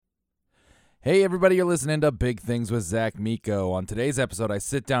Hey everybody, you're listening to Big Things with Zach Miko. On today's episode, I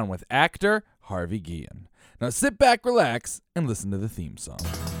sit down with actor Harvey Guillen. Now sit back, relax, and listen to the theme song.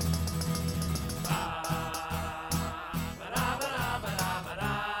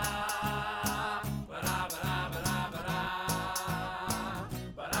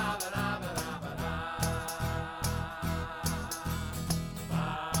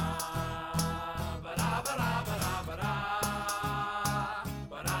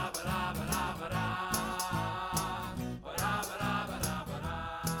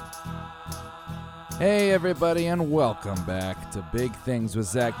 Hey everybody, and welcome back to Big Things with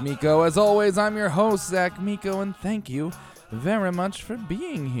Zach Miko. As always, I'm your host, Zach Miko, and thank you very much for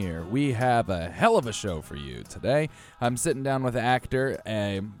being here. We have a hell of a show for you today. I'm sitting down with actor,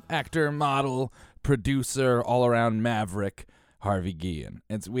 model, producer, all-around maverick, Harvey Guillen.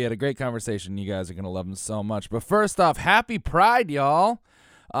 We had a great conversation. You guys are going to love him so much. But first off, happy Pride, y'all.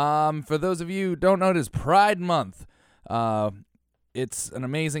 For those of you who don't know, it is Pride Month. It's an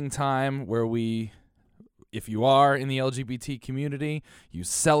amazing time where if you are in the LGBT community, you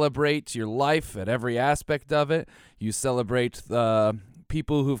celebrate your life at every aspect of it. You celebrate the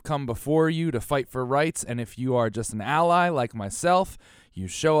people who've come before you to fight for rights. And if you are just an ally like myself, you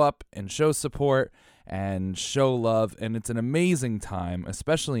show up and show support and show love. And it's an amazing time,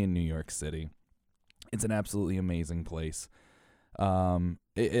 especially in New York City. It's an absolutely amazing place. I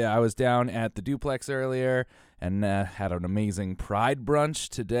was down at the Duplex earlier and had an amazing Pride brunch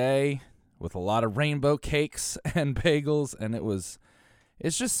today with a lot of rainbow cakes and bagels, and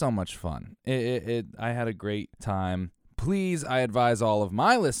it's just so much fun. I had a great time. Please, I advise all of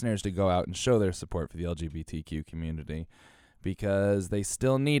my listeners to go out and show their support for the LGBTQ community because they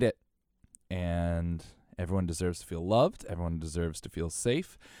still need it, and everyone deserves to feel loved. Everyone deserves to feel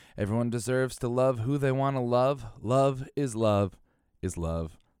safe. Everyone deserves to love who they want to love. Love is love is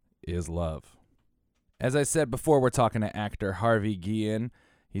love is love. As I said before, we're talking to actor Harvey Guillen.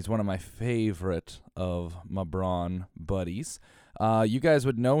 He's one of my favorite of my Braun buddies. You guys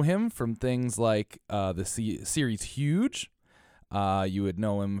would know him from things like the series Huge. You would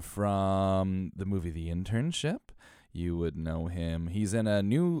know him from the movie The Internship. You would know him. He's in a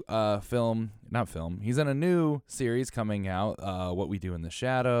new he's in a new series coming out, What We Do in the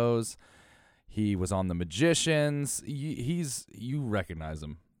Shadows. He was on The Magicians. You recognize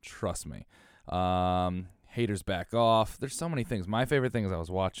him. Trust me. Haters Back Off. There's so many things. My favorite thing is I was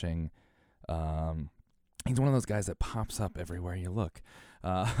watching. He's one of those guys that pops up everywhere you look.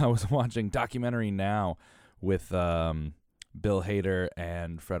 I was watching Documentary Now with Bill Hader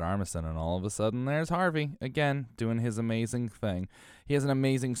and Fred Armisen, and all of a sudden there's Harvey again doing his amazing thing. He has an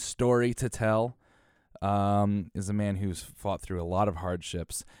amazing story to tell. Is a man who's fought through a lot of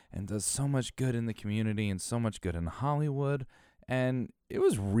hardships and does so much good in the community and so much good in Hollywood. And it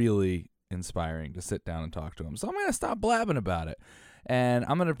was really inspiring to sit down and talk to him. So I'm going to stop blabbing about it. And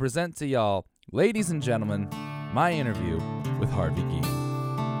I'm going to present to y'all, ladies and gentlemen, my interview with Harvey Guillen.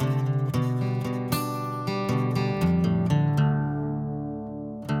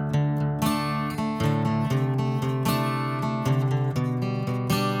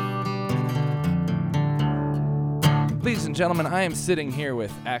 Ladies and gentlemen, I am sitting here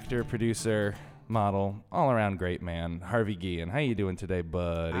with actor, producer, model, all-around great man, Harvey Guillen. How you doing today,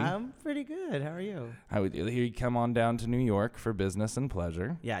 buddy? I'm pretty good. How are you? How would you come on down to New York for business and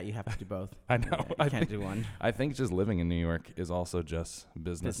pleasure? Yeah, you have to do both. I know. Yeah, I can't do one. I think just living in New York is also just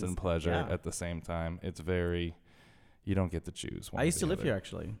business and pleasure at the same time. It's you don't get to choose one. I used to live here,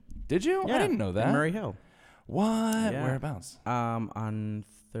 actually. Did you? Yeah, I didn't know that. in Murray Hill. What? Yeah. Whereabouts? On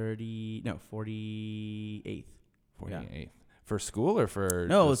 48th. 48th. For school or for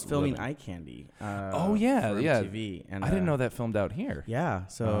No, it was just filming living? Eye Candy. Oh, yeah, for yeah. MTV, and I didn't know that filmed out here. Yeah,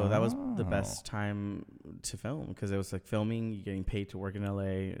 so that was the Oh. best time to film because it was like filming, you're getting paid to work in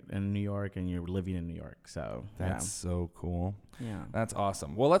LA and New York, and you're living in New York. So That's so cool. yeah. That's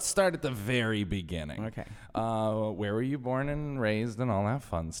awesome. Well, let's start at the very beginning. Okay. Where were you born and raised and all that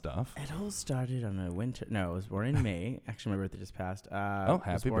fun stuff? It all started on a winter. No, I was born in May. Actually, my birthday just passed.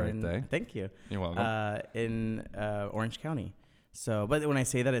 Happy birthday. Thank you. You're welcome. In Orange County. So, but when I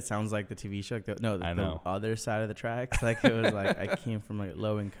say that, it sounds like the TV show. The other side of the tracks. Like it was like I came from like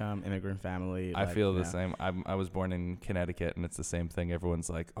low income immigrant family. I feel the same. I was born in Connecticut, and it's the same thing. Everyone's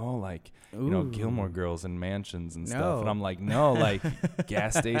like, oh, like Gilmore Girls and mansions and stuff, and I'm like, no, like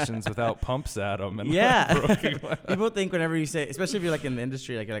gas stations without pumps at them. And people think whenever you say, especially if you're like in the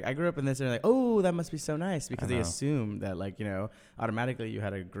industry, like you're like I grew up in this, and they're like, oh, that must be so nice because they assume that like automatically you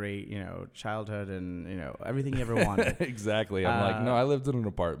had a great childhood and everything you ever wanted. Exactly. I'm like, no, I lived in an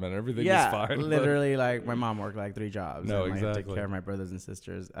apartment. Everything was fine. Literally, like, my mom worked like 3 jobs. No, and, exactly. I took care of my brothers and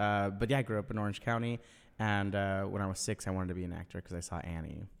sisters. But yeah, I grew up in Orange County. And when I was 6, I wanted to be an actor because I saw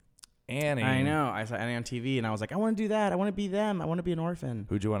Annie. I know. I saw Annie on TV, and I was like, I want to do that. I want to be them. I want to be an orphan.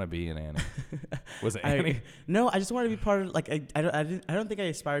 Who'd you want to be in Annie? Was it Annie? No, I just wanted to be part of, like, I don't think I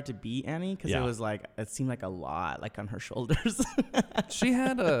aspired to be Annie because it was like, it seemed like a lot, like, on her shoulders. She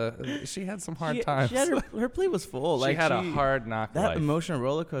had some hard times. She had her plate was full. She like, had a hard knock that life. Emotional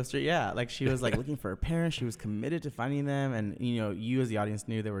roller coaster. Yeah. Like, she was like looking for her parents. She was committed to finding them. And, you as the audience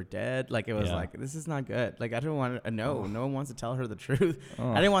knew they were dead. Like, it was like, this is not good. Like, I don't want to know. No one wants to tell her the truth.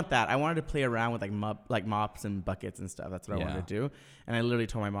 I didn't want that. I wanted to play around with like mops and buckets and stuff. That's what I wanted to do. And I literally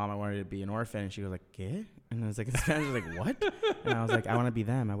told my mom I wanted to be an orphan, and she was like, "Get?" And I was like, "What?" And I was like, "I want to be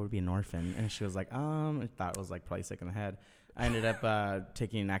them. I would be an orphan." And she was like, I thought it was like probably sick in the head. I ended up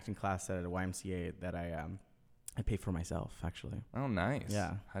taking an acting class at a YMCA that I paid for myself, actually. Oh, nice.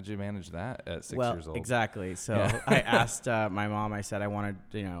 Yeah. How'd you manage that at 6 years old? Exactly. So I asked my mom, I said, I wanted,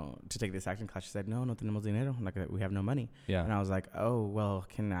 to take this acting class. She said, no tenemos dinero. Like, we have no money. Yeah. And I was like, oh, well,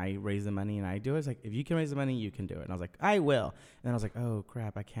 can I raise the money and I do it? It's like, if you can raise the money, you can do it. And I was like, I will. And then I was like, oh,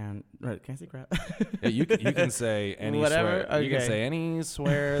 crap, I can't. Right, can I say crap? Yeah, you can say any whatever. swear. Okay. You can say any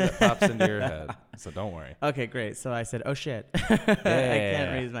swear that pops into your head. So don't worry. Okay, great. So I said, oh, shit. I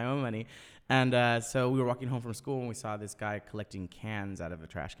can't raise my own money. And so we were walking home from school, and we saw this guy collecting cans out of a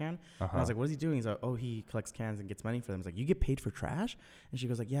trash can. And I was like, what is he doing? He's like, oh, he collects cans and gets money for them. I was like, you get paid for trash? And she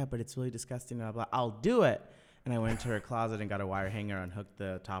goes like, yeah, but it's really disgusting. And I'm like, I'll do it. And I went into her closet and got a wire hanger, unhooked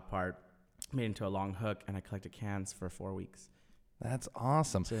the top part, made it into a long hook, and I collected cans for 4 weeks. That's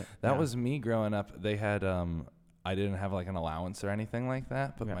awesome. That was me growing up. They had I didn't have like an allowance or anything like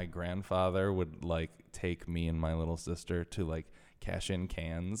that, but my grandfather would like take me and my little sister to like cash in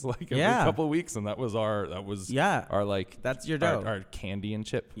cans like every couple of weeks, and that was our like that's your dough, our candy and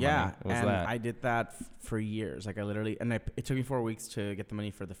chip money was and that. I did that for years. Like, I literally, and it took me 4 weeks to get the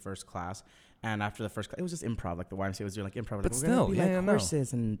money for the first class. And after the first class, it was just improv. Like, the YMCA was doing like improv. But like, still, we're gonna be like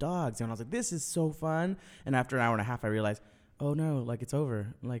horses and dogs. And I was like, this is so fun. And after an hour and a half, I realized, oh no, like, it's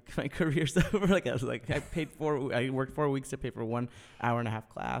over. Like, my career's over. Like, I was like, I worked 4 weeks to pay for 1 hour and a half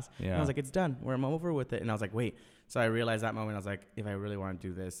class. Yeah. And I was like, it's done. I'm over with it. And I was like, wait. So I realized that moment. I was like, if I really want to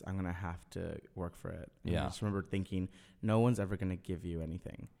do this, I'm going to have to work for it. And I just remember thinking, no one's ever going to give you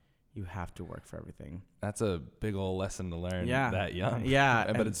anything. You have to work for everything. That's a big old lesson to learn that young.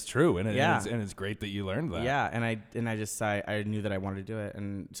 Yeah. But it's true. And it's great that you learned that. Yeah. And I knew that I wanted to do it.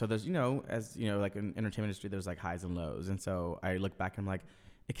 And so there's, as like in entertainment industry, there's like highs and lows. And so I look back and I'm like,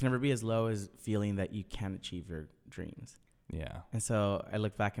 it can never be as low as feeling that you can't achieve your dreams. Yeah. And so I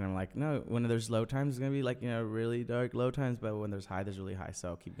look back and I'm like, no, when there's low times, it's going to be like, really dark low times. But when there's high, there's really high.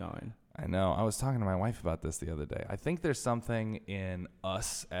 So keep going. I know. I was talking to my wife about this the other day. I think there's something in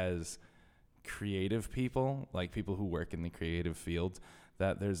us as creative people, like people who work in the creative fields,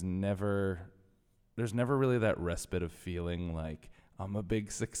 that there's never really that respite of feeling like, I'm a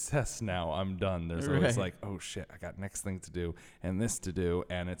big success now, I'm done. There's always like, oh shit, I got next thing to do and this to do.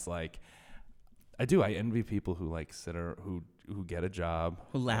 And it's like, I envy people who like who get a job,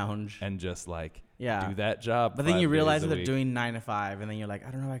 who lounge and just like do that job. But then you realize that they're doing 9 to 5, and then you're like,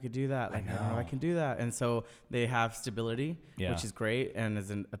 I don't know if I could do that. Like, I don't know if I can do that. And so they have stability, which is great. And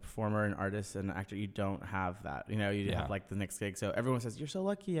as a performer, an artist, and an actor, you don't have that. You have like the next gig. So everyone says, you're so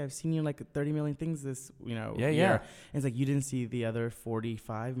lucky. I've seen you in like 30 million things this, year. And it's like, you didn't see the other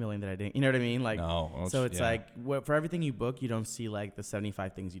 45 million that I didn't. You know what I mean? Like, so it's like, for everything you book, you don't see like the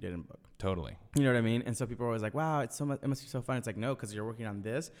 75 things you didn't book. Totally. You know what I mean? And so people are always like, wow, it must be so fun. It's like, no, because you're working on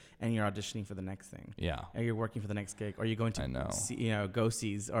this and you're auditioning for the next thing. Yeah. Or you're working for the next gig, or you're going to see,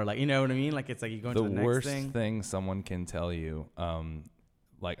 go-sees, or like, you know what I mean? Like, it's like you're going to the next thing. The worst thing someone can tell you,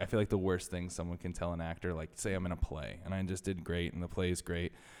 like, I feel like the worst thing someone can tell an actor, like, say I'm in a play and I just did great and the play is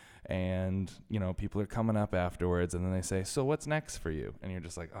great. And, people are coming up afterwards and then they say, so what's next for you? And you're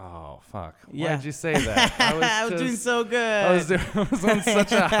just like, oh, fuck. Why did you say that? I was doing so good. I was on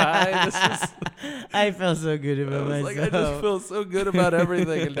such a high. I felt so good about myself. Like, I just feel so good about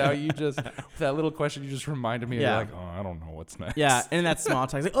everything. And now you just, that little question, you just reminded me of like, oh, I don't know what's next. Yeah. And that small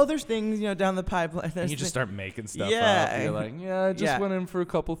talk. Like, oh, there's things, down the pipeline. And you just start making stuff up. You're like, I just went in for a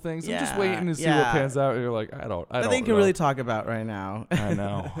couple things. I'm just waiting to see what pans out. And you're like, I don't know. Nothing can really talk about right now. I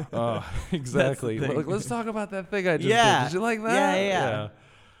know. Exactly. Like, let's talk about that thing I just did. Did you like that? Yeah.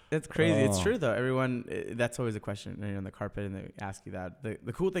 It's crazy. It's true though. Everyone, that's always a question on the carpet, and they ask you that.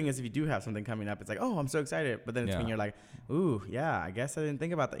 The cool thing is, if you do have something coming up, it's like, oh, I'm so excited. But then it's when you're like, ooh, yeah, I guess I didn't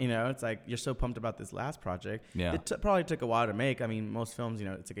think about that. It's like you're so pumped about this last project. Yeah. It probably took a while to make. I mean, most films,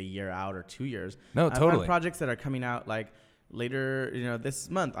 it's like a year out or 2 years. No, totally. Projects that are coming out like later, this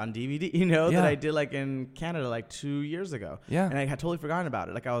month on DVD, that I did like in Canada like 2 years ago. Yeah. And I had totally forgotten about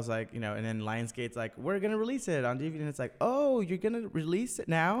it. Like I was like, and then Lionsgate's like, we're going to release it on DVD. And it's like, oh, you're going to release it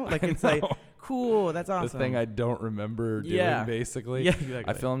now? Like it's like, cool. That's awesome. The thing I don't remember doing basically. Yeah,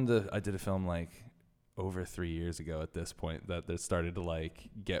 exactly. I did a film like over 3 years ago at this point that they started to like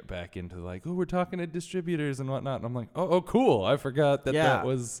get back into like, oh, we're talking to distributors and whatnot. And I'm like, oh, cool. I forgot that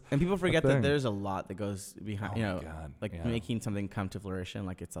was. And people forget that there's a lot that goes behind, God. Making something come to fruition.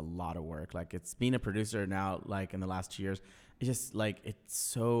 Like it's a lot of work. Like it's being a producer now, like in the last 2 years, it's just like, it's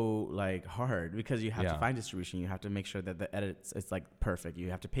so like hard because you have to find distribution. You have to make sure that the edits, it's like perfect. You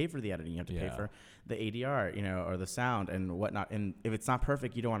have to pay for the editing. You have to pay for the ADR, or the sound and whatnot. And if it's not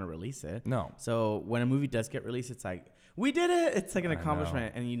perfect, you don't want to release it. No. So when a movie does get released, it's like, we did it. It's like an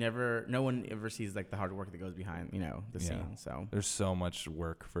accomplishment. And no one ever sees like the hard work that goes behind, the scene. So there's so much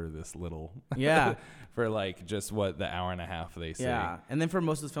work for this little, for like just what the hour and a half they say. Yeah. And then for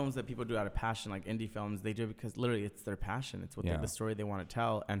most of the films that people do out of passion, like indie films, they do it because literally it's their passion. It's what the story they want to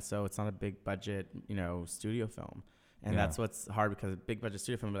tell. And so it's not a big budget, studio film. And that's what's hard because a big budget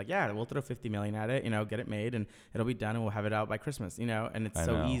studio film will be like, yeah, we'll throw $50 million at it, get it made and it'll be done and we'll have it out by Christmas, and it's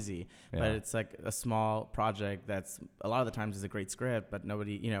so easy. Yeah. But it's like a small project that's a lot of the times is a great script, but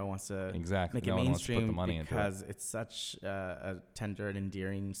nobody, wants to make it mainstream because it's such a tender and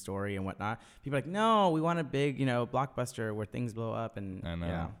endearing story and whatnot. People are like, no, we want a big, blockbuster where things blow up and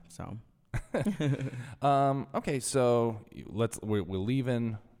so. Okay, so we're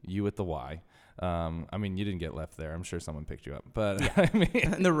leaving you at the Y. I mean, you didn't get left there. I'm sure someone picked you up, but I mean,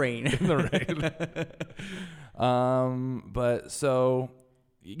 in the rain. But so,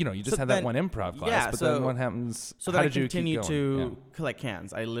 you just had that one improv class, but then what happens? So then I continued to collect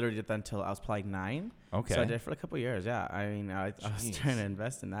cans. I literally did that until I was probably 9. Okay. So I did it for a couple of years. Yeah. I mean, I was trying to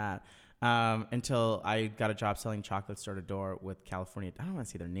invest in that. Until I got a job selling chocolates door to door with California. I don't want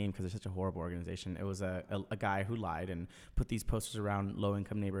to say their name because they're such a horrible organization. It was a guy who lied and put these posters around low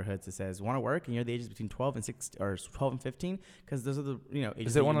income neighborhoods that says, want to work? And you're the ages between 12 and 16 or 12 and 15. Cause those are the, ages.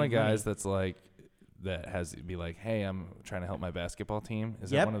 Is it one of the guys that's like, that has to be like, hey, I'm trying to help my basketball team?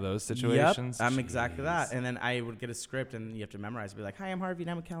 Is that one of those situations? Yep, I'm exactly that. And then I would get a script and you have to memorize. Be like, hi, I'm Harvey and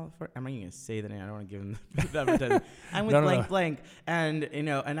I'm with California. I'm not even going to say the name. I don't want to give him the I'm with blank. And,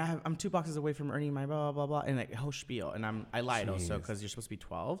 and I'm 2 boxes away from earning my blah, blah, blah. And like a whole spiel. And I lied also because you're supposed to be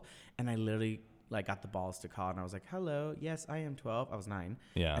 12. And I literally like got the balls to call and I was like, hello, yes, I am 12. I was 9.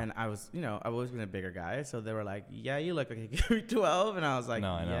 Yeah. And I was, I've always been a bigger guy. So they were like, yeah, you look like you're 12. And I was like,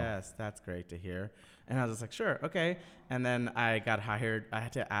 yes, that's great to hear. And I was just like, sure, okay. And then I got hired. I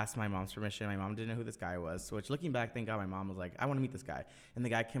had to ask my mom's permission. My mom didn't know who this guy was. So, which looking back, thank God my mom was like, I want to meet this guy. And the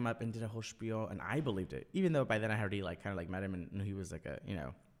guy came up and did a whole spiel, and I believed it. Even though by then I already like kind of like met him and knew he was like a,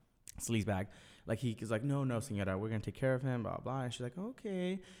 sleazebag. Like he was like, no, senora, we're going to take care of him, blah, blah. And she's like,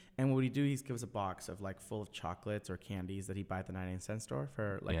 okay. And what would he do? He gives a box of like full of chocolates or candies that he buy at the 99-cent store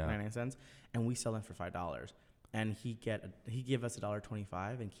for like 99 cents. And we sell them for $5. And he give us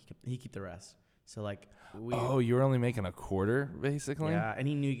 $1.25 and he keep the rest. So like you were only making a quarter basically? Yeah, and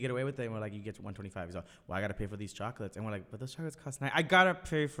he knew you could get away with it. And we're like, you get to $1.25. He's like, well, I got to pay for these chocolates. And we're like, but those chocolates cost $9. I got to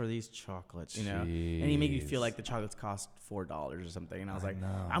pay for these chocolates, And he made me feel like the chocolates cost $4 or something. And I was like,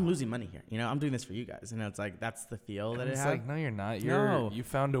 I'm losing money here. I'm doing this for you guys. And it's like, that's the feel that it had. It's like, no, you're not. You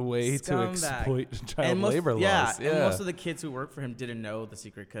found a way to exploit child labor laws. Yeah, and most of the kids who worked for him didn't know the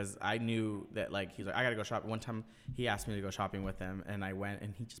secret because I knew that like, he's like, I got to go shopping. One time he asked me to go shopping with him and I went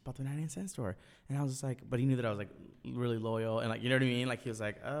and he just bought the 99-cent store. And I was just like, but he knew that I was like really loyal and like, you know what I mean? Like he was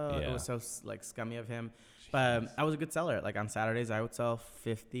like, it was so like scummy of him. But I was a good seller. Like on Saturdays, I would sell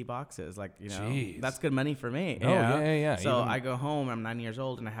 50 boxes. Like, that's good money for me. Oh, yeah. So I go home, I'm 9 years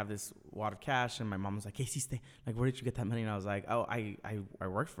old and I have this wad of cash and my mom was like, hey, like, where did you get that money? And I was like, oh, I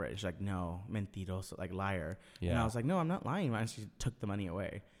worked for it. She's like, no, mentiroso, like liar. Yeah. And I was like, no, I'm not lying. And she took the money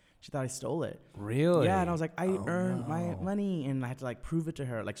away. She thought I stole it. Really? Yeah. And I was like, I earned my money. And I had to like prove it to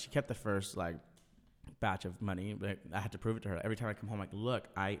her. Like she kept the first like batch of money, but I had to prove it to her every time I come home. Like, look,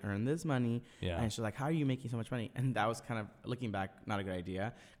 I earned this money. Yeah. And she's like, how are you making so much money? And that was kind of, looking back, not a good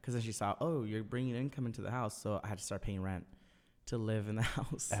idea because then she saw, oh, you're bringing income into the house. So I had to start paying rent to live in the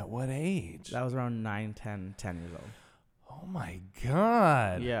house. At what age? That was around 9, 10 years old. Oh my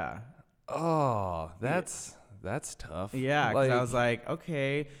God. Yeah. Oh, that's tough. Yeah, because I was like,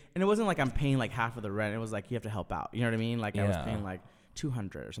 okay. And it wasn't like I'm paying like half of the rent. It was like you have to help out. You know what I mean? Like I was paying like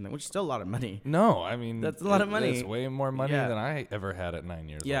 $200 or something, which is still a lot of money. No, I mean that's a lot of money. It's way more money than I ever had at 9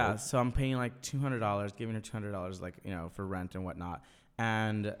 years old. Yeah, so I'm paying like $200, giving her $200 like for rent and whatnot.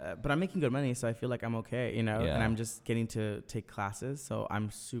 And but I'm making good money, so I feel like I'm okay, you know. Yeah. And I'm just getting to take classes, so I'm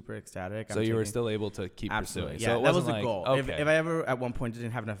super ecstatic. So you were still able to keep pursuing. Yeah, So it that was wasn't the goal. Okay. If I ever at one point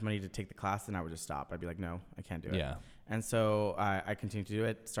didn't have enough money to take the class, then I would just stop. I'd be like, no, I can't do it. Yeah. And so I continued to do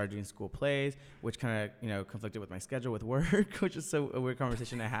it, started doing school plays, which kind of, you know, conflicted with my schedule with work, which is so a weird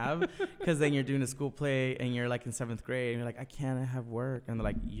conversation to have, because then you're doing a school play and you're like in 7th grade and you're like, I can't have work. And they're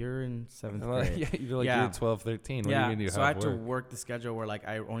like, you're in 7th grade. Yeah, you're like, you're 12, 13. What do you mean you so have I had work? to work the schedule where like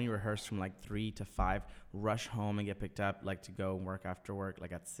I only rehearsed from like 3 to 5, rush home and get picked up, like to go and work after work,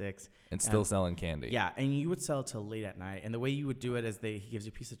 like at 6. And still selling candy. Yeah, and you would sell till late at night. And the way you would do it is he gives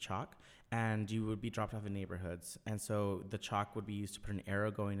you a piece of chalk, and you would be dropped off in neighborhoods. And so the chalk would be used to put an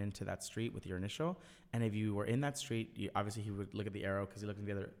arrow going into that street with your initial. And if you were in that street, obviously he would look at the arrow because he looked at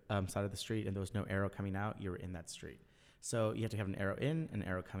the other side of the street and there was no arrow coming out, you were in that street. So you had to have an arrow in and an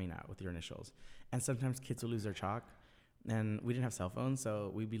arrow coming out with your initials. And sometimes kids would lose their chalk. And we didn't have cell phones,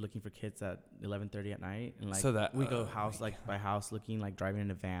 so we'd be looking for kids at 11:30 at night, and like So that- we go house like by house, looking, like driving in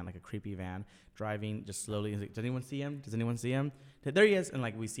a van, like a creepy van, driving just slowly. He's like, does anyone see him? Does anyone see him? There he is. And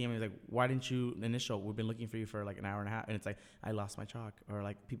like we see him. He's like, why didn't you initial? We've been looking for you for like an hour and a half. And it's like, I lost my chalk, or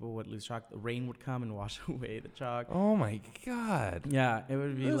like people would lose chalk. The rain would come and wash away the chalk. Oh my God. Yeah, it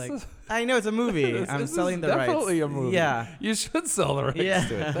would be This like, is- I know it's a movie. I'm selling the rights. Definitely a movie. Yeah. You should sell the rights Yeah.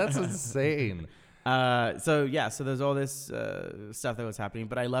 to it. That's insane. So there's all this stuff that was happening,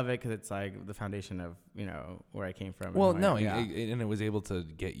 but I love it because it's like the foundation of, you know, where I came from. Well, and no, yeah. and it was able to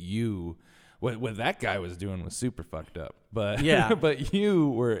get you. What that guy was doing was super fucked up, but Yeah. but you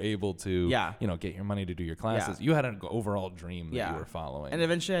were able to, Yeah. you know, get your money to do your classes. Yeah. You had an overall dream that Yeah. you were following. And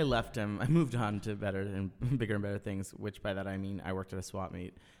eventually I left him. I moved on to better and bigger and better things, which by that I mean I worked at a swap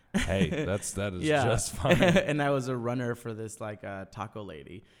meet. Hey, that is Yeah. just fine. And I was a runner for this like taco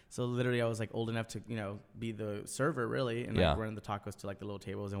lady. So literally I was like old enough to, you know, be the server really, and Yeah. like running the tacos to like the little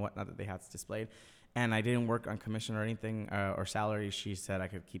tables and whatnot that they had displayed. And I didn't work on commission or anything or salary. She said I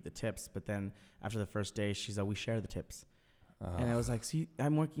could keep the tips. But then after the first day, she's like, we share the tips. And I was like, see,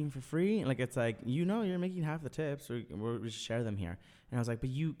 I'm working for free. And like, it's like, you know, you're making half the tips. We just share them here. And I was like, but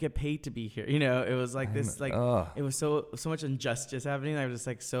you get paid to be here. You know, it was like this, like, it was so much injustice happening. I was just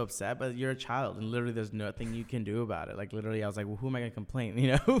like so upset, but you're a child and literally there's nothing you can do about it. Like literally I was like, well, who am I going to complain?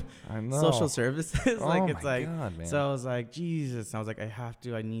 You know, I know. social services. Like, Oh it's my like, God, man. so I was like, Jesus. And I was like,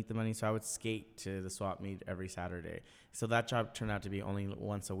 I need the money. So I would skate to the swap meet every Saturday. So that job turned out to be only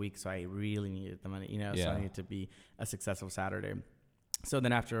once a week. So I really needed the money, you know, so Yeah. I needed to be a successful Saturday. So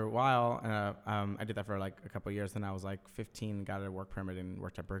then after a while, I did that for like a couple of years. Then I was like 15, got a work permit and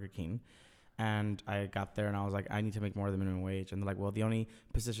worked at Burger King. And I got there and I was like, I need to make more than minimum wage. And they're like, well, the only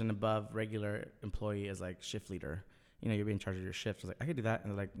position above regular employee is like shift leader. You know, you'll be in charge of your shift. I was like, I could do that. And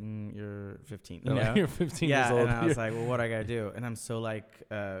they're like, you're 15. You know? You're 15 Yeah, years old. and I was like, well, what do I got to do? And I'm so like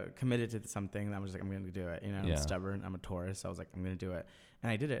committed to something that I'm just like, I'm going to do it. You know, Yeah. I'm stubborn. I'm a Taurus. So I was like, I'm going to do it.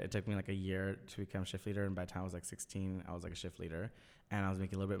 And I did it. It took me like a year to become shift leader. And by the time I was like 16, I was like a shift leader. And I was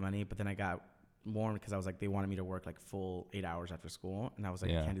making a little bit of money. But then I got warned because I was like, they wanted me to work like full 8 hours after school. And I was like,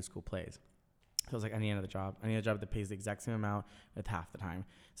 Yeah. I can't do school plays. So I was like, I need another job. I need a job that pays the exact same amount with half the time.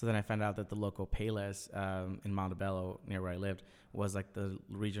 So then I found out that the local Payless in Montebello, near where I lived, was like the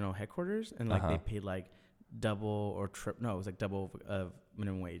regional headquarters. And like they paid like double or it was like double of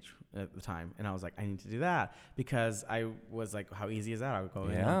minimum wage at the time. And I was like, I need to do that because I was like, how easy is that? I would go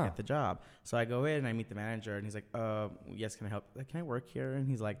in and get the job. So I go in and I meet the manager and he's like, yes, can I help? Like, can I work here? And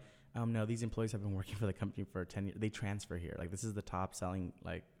he's like, no, these employees have been working for the company for 10 years. They transfer here. Like, this is the top selling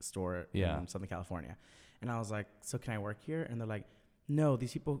like store in Southern California. And I was like, so can I work here? And they're like, no,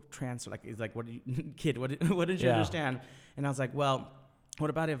 these people transfer. Like, it's like, what do you, kid, what did you understand? And I was like, well, what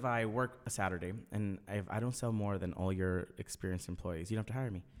about if I work a Saturday and if I don't sell more than all your experienced employees, you don't have to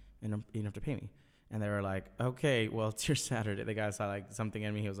hire me and you don't have to pay me. And they were like, okay, well, it's your Saturday. The guy saw like something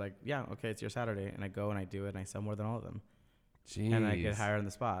in me. He was like, yeah, okay, it's your Saturday. And I go and I do it and I sell more than all of them. Jeez. And I get hired on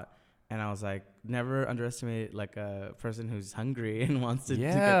the spot. And I was like, never underestimate like a person who's hungry and wants to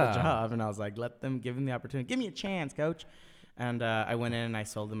get the job. And I was like, give them the opportunity. Give me a chance, coach. And I went in and I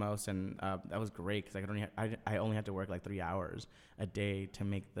sold the most, and that was great because I only had to work like 3 hours a day to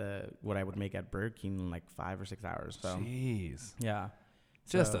make what I would make at Burger King in like 5 or 6 hours. So Jeez. yeah,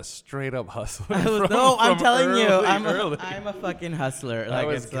 Just a straight up hustler. I'm telling you, I'm a fucking hustler. Like, I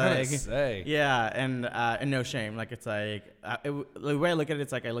was it's gonna like, say. yeah, and no shame. Like, it's like the way I look at it,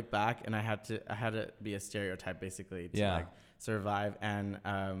 it's like I look back and I had to be a stereotype basically to like survive, and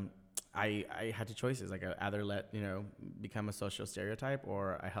I had two choices. Like, I either become a social stereotype,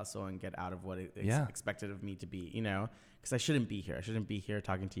 or I hustle and get out of what is expected of me to be. You know, because I shouldn't be here. I shouldn't be here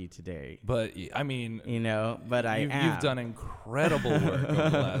talking to you today. But I mean, but I am. You've done incredible work over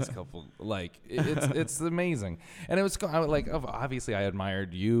the last couple. Like it's amazing, and it was obviously I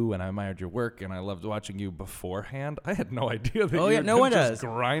admired you and I admired your work and I loved watching you beforehand. I had no idea that you no one just does.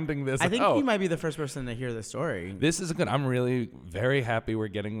 grinding this. I think you might be the first person to hear the story. This is good. I'm really very happy we're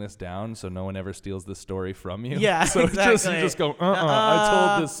getting this down, so no one ever steals this story from you. Yeah, so exactly. you just go.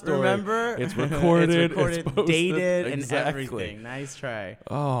 I told this story. Remember, it's recorded, it's posted, dated, exactly. and everything. Nice try.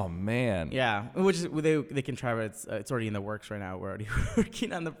 Oh man. Yeah, which is they can try, but it's already in the works right now. We're already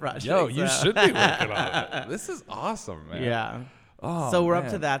working on the project. Yo, you should be working on it. This is awesome, man. Yeah. Oh, so we're man.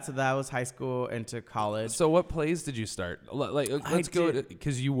 up to that. So that was high school into college. So what plays did you start? Let's go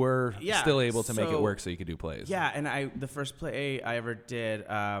because you were still able to make it work, so you could do plays. Yeah, and the first play I ever did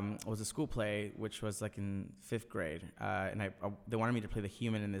was a school play, which was like in 5th grade, and they wanted me to play the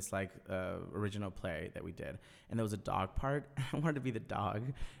human in this original play that we did, and there was a dog part. I wanted to be the dog,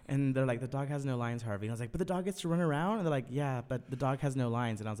 and they're like, the dog has no lines, Harvey. And I was like, but the dog gets to run around, and they're like, yeah, but the dog has no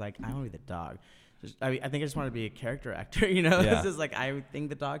lines, and I was like, I want to be the dog. I think I just want to be a character actor, Yeah. It's just like, I think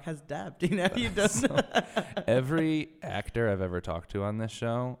the dog has depth, You don't Every actor I've ever talked to on this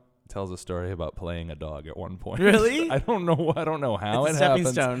show tells a story about playing a dog at one point. Really? I don't know how it's it a stepping happens.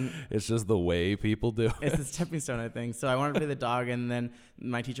 Stone. It's just the way people do It's a stepping stone, I think. So I wanted to play the dog, and then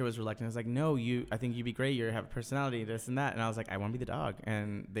my teacher was reluctant. I was like, no, I think you'd be great. You have a personality, this and that. And I was like, I want to be the dog.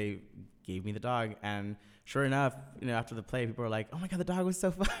 And they gave me the dog, and sure enough, after the play, people were like, "Oh my god, the dog was so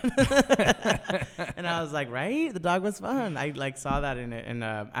fun!" And I was like, "Right, the dog was fun." I saw that in it, and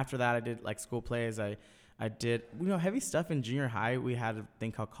after that, I did school plays. I did heavy stuff in junior high. We had a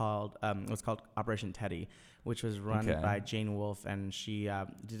thing called it was called Operation Teddy, which was run by Jane Wolfe, and she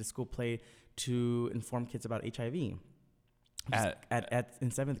did a school play to inform kids about HIV.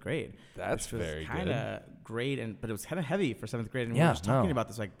 In 7th grade. That's very kind of great, but it was kind of heavy for 7th grade. And we were just talking about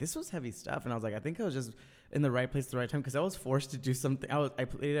this, this was heavy stuff, and I was like, I think I was just in the right place at the right time, because I was forced to do something. I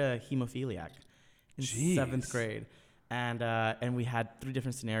played a hemophiliac in 7th grade, and we had 3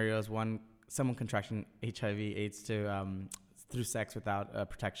 different scenarios. One, someone contracting HIV/AIDS through sex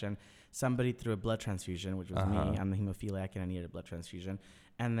without protection. Somebody through a blood transfusion, which was me. I'm the hemophiliac, and I needed a blood transfusion.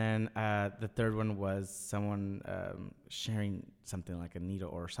 And then the third one was someone sharing something like a needle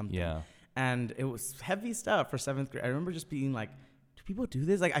or something. Yeah. And it was heavy stuff for 7th grade. I remember just being like, do people do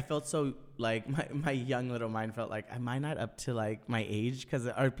this? I felt so, my young little mind felt like, am I not up to, my age? Because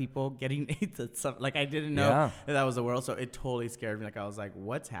are people getting AIDS at some, I didn't know that was the world. So it totally scared me. I was like,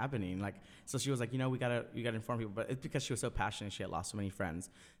 what's happening? So she was like, you gotta inform people. But it's because she was so passionate. She had lost so many friends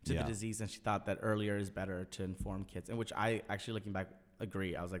to the disease. And she thought that earlier is better to inform kids. And which I actually, looking back,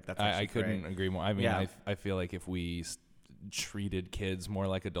 agree. I was like, that's actually I couldn't agree more. I mean, I feel like if we treated kids more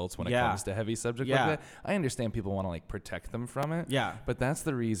like adults when it comes to heavy subject like that, I understand people want to protect them from it. Yeah. But that's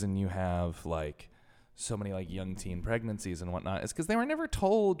the reason you have so many young teen pregnancies and whatnot, is because they were never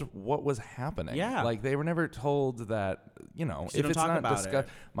told what was happening. Yeah. They were never told that, if it's not discussed.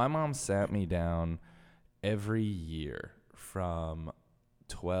 My mom sat me down every year from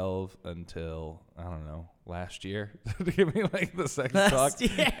 12 until, I don't know, last year to give me the sex talk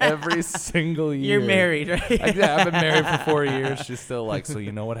every single year. You're married, right? I've been married for 4 years. She's still so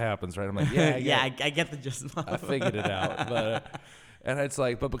you know what happens, right? I'm like, I get the gist. I figured it out. But and it's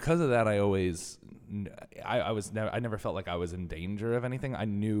but because of that, I never felt like I was in danger of anything. I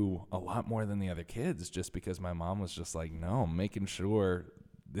knew a lot more than the other kids, just because my mom was just no, I'm making sure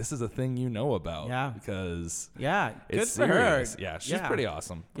this is a thing about. Yeah. Because it's good for serious. her. Yeah, she's pretty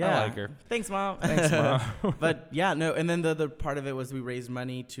awesome. Yeah. I like her. Thanks, Mom. But no, and then the other part of it was we raised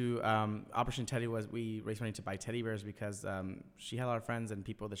money to Operation Teddy we raised money to buy teddy bears, because she had a lot of friends and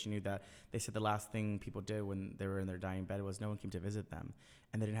people that she knew that they said the last thing people did when they were in their dying bed was no one came to visit them,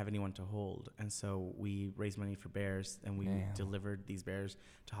 and they didn't have anyone to hold. And so we raised money for bears, and we delivered these bears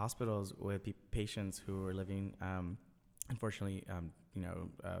to hospitals with patients who were living unfortunately,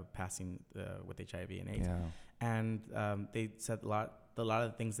 passing with HIV and AIDS. Yeah. And they said a lot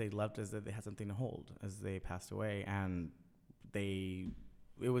of the things they loved is that they had something to hold as they passed away, and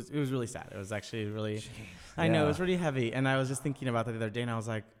it was really sad. It was actually really, I know, it was really heavy. And I was just thinking about that the other day, and I was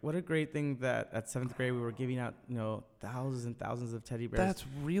like, what a great thing that at 7th grade we were giving out, thousands and thousands of teddy bears. That's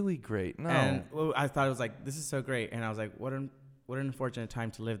really great. No. And I thought it was this is so great. And I was like, what an unfortunate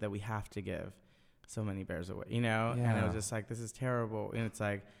time to live that we have to give so many bears away, And I was just this is terrible. And it's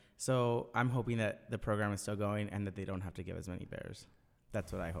so I'm hoping that the program is still going and that they don't have to give as many bears.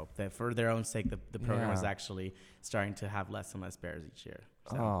 That's what I hope, that for their own sake, the program is actually starting to have less and less bears each year.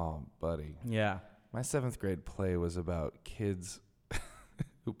 So. Oh, buddy. Yeah. My 7th grade play was about kids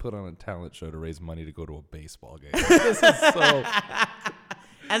who put on a talent show to raise money to go to a baseball game. This is so...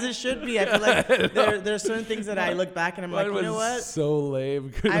 As it should be. I feel like there are certain things that I look back and I'm like, you know what? So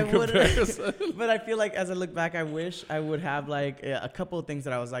lame. I would, but I feel like as I look back, I wish I would have like a couple of things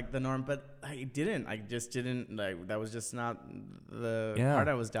that I was like the norm, but I didn't. I just didn't. Like that was just not the part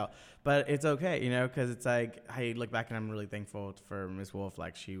I was dealt. But it's okay, you know, because it's like I look back and I'm really thankful for Miss Wolf.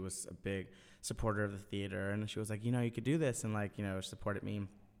 Like she was a big supporter of the theater, and she was like, you know, you could do this, and like, you know, supported me.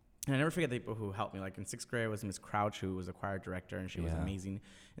 And I never forget the people who helped me. Like in 6th grade was Miss Crouch, who was a choir director, and she was amazing.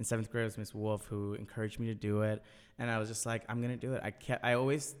 In 7th grade was Miss Wolf, who encouraged me to do it. And I was just like, I'm gonna do it. I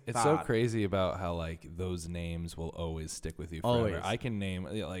always. It's so crazy about how like those names will always stick with you forever. Always. I can name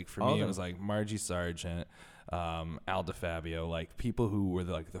like for me it was like Margie Sargent, Al DeFabio, like people who were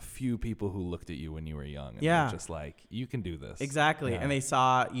the few people who looked at you when you were young. And were just like, you can do this. Exactly. And they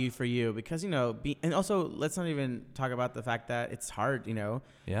saw you for you because, you know, and also let's not even talk about the fact that it's hard, you know,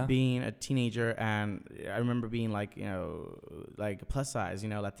 being a teenager. And I remember being like, you know, like plus size, you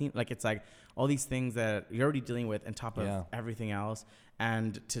know, Latin, like it's like all these things that you're already dealing with on top of everything else.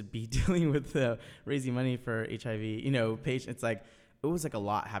 And to be dealing with raising money for HIV, you know, it's like, it was like a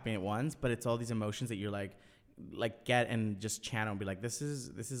lot happening at once, but it's all these emotions that you're like get and just channel and be like, this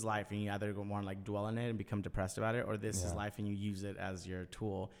is life, and you either want to like dwell on it and become depressed about it, or this is life and you use it as your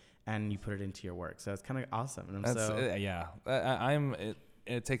tool and you put it into your work. So it's kind of awesome. And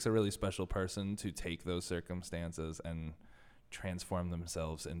it takes a really special person to take those circumstances and transform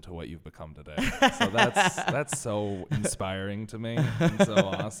themselves into what you've become today. So that's so inspiring to me and so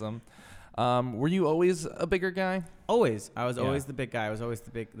awesome. Were you always a bigger guy? Always. I was always the big guy. I was always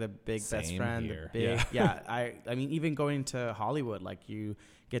the big best friend. Here. I mean, even going to Hollywood, like you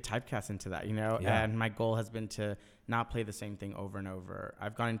get typecast into that, you know? Yeah. And my goal has been to not play the same thing over and over.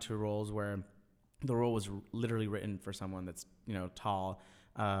 I've gone into roles where the role was literally written for someone that's, you know, tall,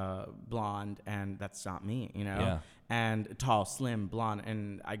 blonde, and that's not me, you know? Yeah. And tall, slim, blonde,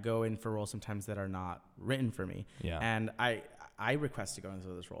 and I go in for roles sometimes that are not written for me. Yeah. And I request to go into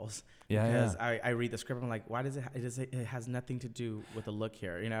those roles because I read the script. I'm like, why does it has nothing to do with the look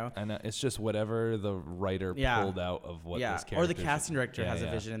here, you know? And it's just whatever the writer pulled out of what this character. Or the casting director has a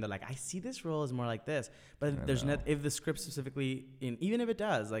vision and they're like, I see this role as more like this. But there's not, if the script specifically, even if it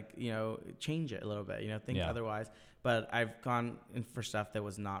does, like, you know, change it a little bit, you know, think otherwise. But I've gone in for stuff that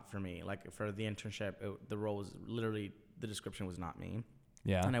was not for me. Like for the internship, the role was literally, the description was not me.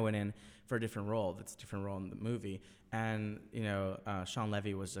 Yeah. And I went in for a different role. That's a different role in the movie. And, you know, Sean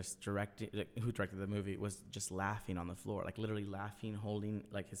Levy was just who directed the movie, was just laughing on the floor, like literally laughing, holding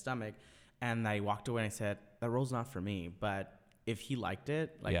like his stomach. And I walked away and I said, that role's not for me. But if he liked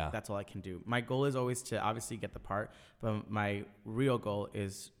it, like that's all I can do. My goal is always to obviously get the part, but my real goal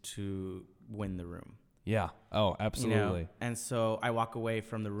is to win the room. Yeah. Oh, absolutely. You know? And so I walk away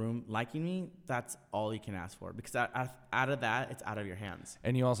from the room liking me. That's all you can ask for, because out of that, it's out of your hands.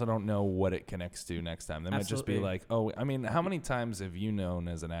 And you also don't know what it connects to next time. They might just be like, oh, I mean, how many times have you known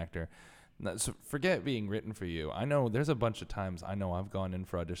as an actor? So forget being written for you. I know there's a bunch of times I know I've gone in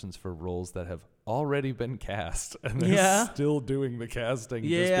for auditions for roles that have already been cast, and they're still doing the casting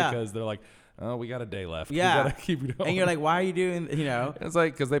just because they're like, oh, we got a day left. Yeah. We got to keep going. And you're like, why are you doing, you know? It's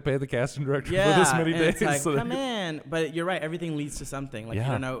like, because they pay the casting director for this many days. It's like, come in. But you're right. Everything leads to something. Like, you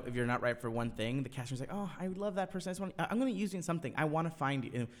don't know if you're not right for one thing. The casting's like, oh, I love that person. I'm going to use you in something. I want to find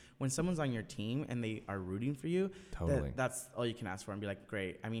you. And when someone's on your team and they are rooting for you, that's all you can ask for and be like,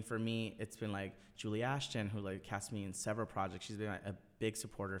 great. I mean, for me, it's been like Julie Ashton, who like cast me in several projects. She's been like a big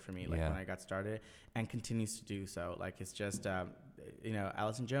supporter for me, like when I got started, and continues to do so. Like, it's just, you know,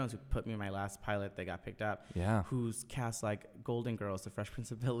 Allison Jones, who put me in my last pilot that got picked up, who's cast like Golden Girls, The Fresh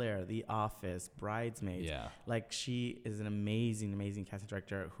Prince of Bel-Air, The Office, Bridesmaids. Yeah. Like, she is an amazing, amazing casting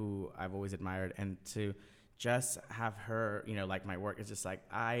director who I've always admired. And to just have her, you know, like my work is just like,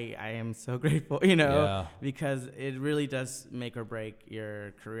 I am so grateful, you know, because it really does make or break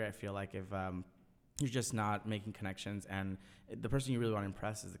your career. I feel like if you're just not making connections, and the person you really want to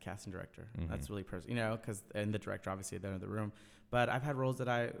impress is the casting director. Mm-hmm. That's really you know, and the director, obviously, they're in the room. But I've had roles that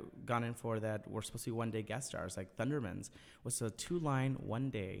I gone in for that were supposed to be one-day guest stars, like Thundermans was a 2-line one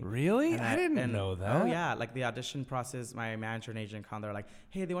day. Really? I didn't know that. Oh yeah, like the audition process, my manager and agent Con, they're like,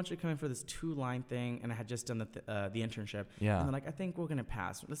 hey, they want you to come in for this 2-line thing, and I had just done the internship. Yeah. And they're like, I think we're gonna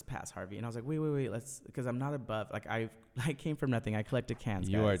pass. Let's pass, Harvey. And I was like, wait, let's, because I'm not above. Like I came from nothing. I collected cans.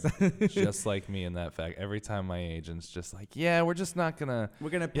 You guys. are just like me in that fact. Every time my agent's just like, we're just not gonna. We're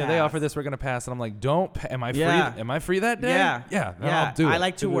gonna pass. Yeah, they offer this. We're gonna pass, and I'm like, don't. Am I free? Am I free that day? Yeah. yeah, I'll do it. I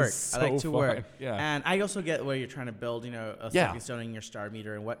like to It work. is so I like to work. fun. Yeah. And I also get where you're trying to build, a Yeah. stepping stone in your star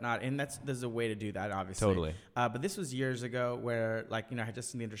meter and whatnot. And there's a way to do that, obviously. Totally. But this was years ago where, like, I had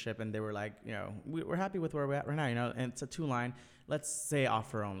just seen the internship and they were like, we're happy with where we're at right now, and it's a 2-line. Let's say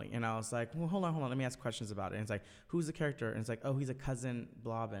offer only. And I was like, well, hold on. Let me ask questions about it. And it's like, who's the character? And it's like, oh, he's a cousin,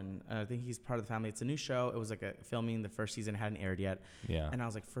 Blobbin. I think he's part of the family. It's a new show. It was like filming the first season, hadn't aired yet. Yeah. And I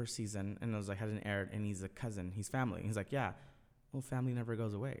was like, first season. And I was like, hadn't aired. And he's a cousin. He's family. He's like, yeah. Well, family never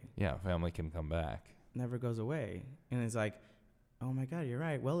goes away. Yeah, family can come back. Never goes away. And it's like, oh my God, you're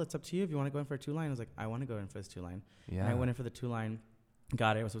right. Well, it's up to you if you want to go in for a 2-line. I was like, I want to go in for this 2-line. Yeah. And I went in for the 2-line.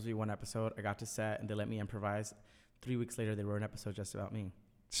 Got it. It was supposed to be 1 episode. I got to set and they let me improvise. 3 weeks later, they wrote an episode just about me.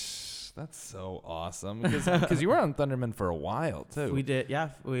 That's so awesome because you were on Thunderman for a while too. We did, yeah.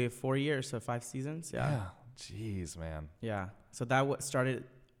 We 4 years, so 5 seasons. Yeah. Jeez, man. Yeah. So that started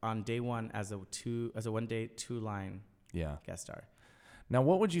on day 1 as a 1-day 2-line guest star. Now,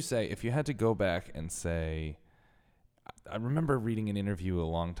 what would you say if you had to go back and say? I remember reading an interview a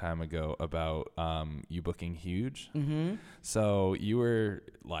long time ago about you booking Huge. Mm-hmm. So you were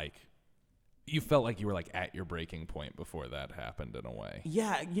like. You felt like you were like at your breaking point before that happened in a way.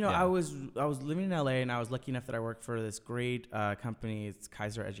 Yeah, I was living in LA and I was lucky enough that I worked for this great company. It's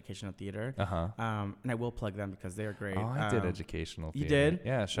Kaiser Educational Theater. And I will plug them because they're great. Oh, I did educational theater. You did?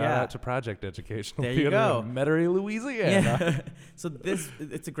 Yeah. Shout out to Project Educational there Theater you go. in Metairie, Louisiana. Yeah. So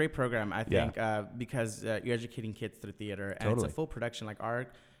it's a great program, I think, because you're educating kids through theater and it's a full production. Like our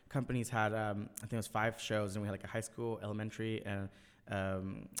companies had, I think it was 5 shows, and we had like a high school, elementary, and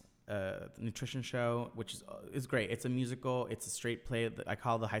nutrition show, which is great. It's a musical. It's a straight play. I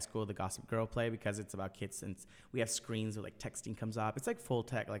call the high school the Gossip Girl play because it's about kids, and we have screens where like texting comes up. It's like full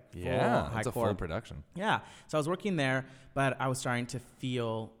tech, like full high it's a core full production. Yeah. So I was working there, but I was starting to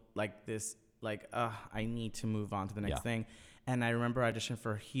feel like this, like I need to move on to the next thing. And I remember I auditioned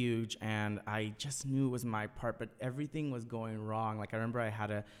for Huge, and I just knew it was my part, but everything was going wrong. Like I remember I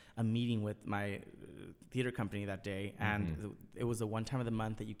had a meeting with my theater company that day, and it was the one time of the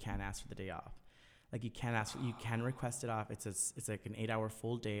month that you can't ask for the day off. Like you can request it off. It's like an 8-hour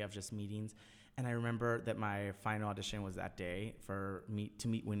full day of just meetings. And I remember that my final audition was that day to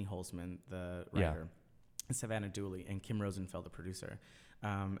meet Winnie Holzman, the writer, and Savannah Dooley, and Kim Rosenfeld, the producer.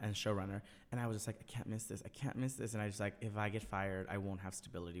 And showrunner, and I was just like, I can't miss this, and I just like, if I get fired, I won't have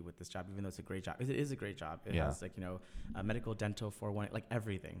stability with this job, even though it's a great job. It is a great job. It has like medical, dental, 401, like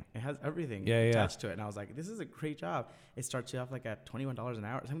everything. It has everything attached to it, and I was like, this is a great job. It starts you off like at $21 an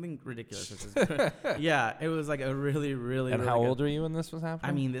hour, something ridiculous. Which is it was like a really, really. And really how old were you when this was happening?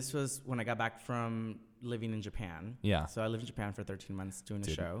 I mean, this was when I got back from living in Japan. Yeah. So I lived in Japan for 13 months doing a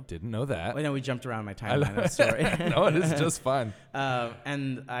show. Didn't know that. Well, no, we jumped around my timeline of the story. No, it is just fun.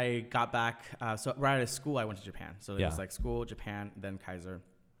 And I got back. So right out of school, I went to Japan. So it was like school, Japan, then Kaiser.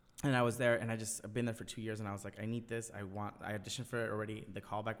 And I was there, and I've been there for 2 years, and I was like, I need this. I auditioned for it already. The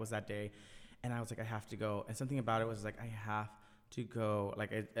callback was that day. And I was like, I have to go. And something about it was like, I have to go.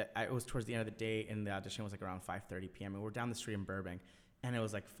 Like it was towards the end of the day, and the audition was like around 5:30 p.m. And we're down the street in Burbank. And it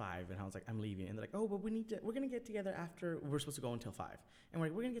was like 5, and I was like, I'm leaving. And they're like, oh, but we're going to get together after. We're supposed to go until 5. And we're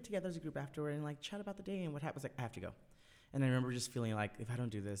going to get together as a group afterward and like chat about the day and what happens. Like, I have to go. And I remember just feeling like, if I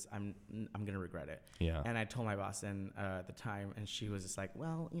don't do this, I'm going to regret it. Yeah. And I told my boss at the time, and she was just like,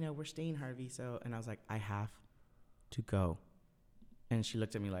 well, we're staying, Harvey. So, and I was like, I have to go. And she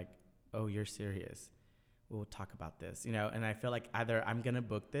looked at me like, oh, you're serious? We'll talk about this, and I feel like either I'm going to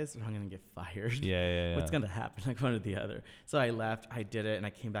book this or I'm going to get fired. Yeah. What's going to happen? Like one or the other. So I left, I did it, and I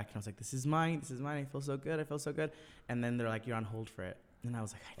came back and I was like, this is mine. I feel so good. And then they're like, you're on hold for it. And I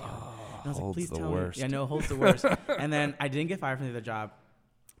was like, I know. And I was like, please tell me. Yeah, no, hold's the worst. And then I didn't get fired from the other job,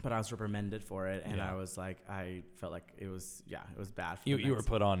 but I was reprimanded for it. And I was like, I felt like it was bad. For you were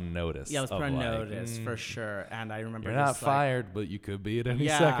put on notice. Yeah, I was put on notice for sure. And I remember you're not fired, but you could be at any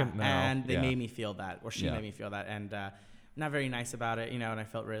second now. And they made me feel that, or she made me feel that. And not very nice about it, and I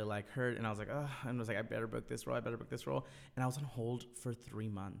felt really like hurt. And I was like, oh, and I was like, I better book this role. And I was on hold for 3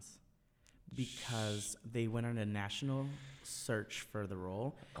 months. Because they went on a national search for the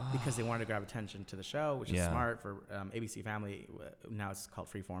role because they wanted to grab attention to the show, which is smart for ABC Family. Now it's called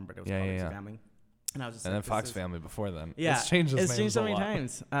Freeform, but it was called ABC Family. And I was just then Fox Family before then. Yeah, it's changed so many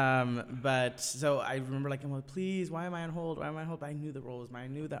times. But so I remember like, I'm like, please, why am I on hold? But I knew the role was mine. I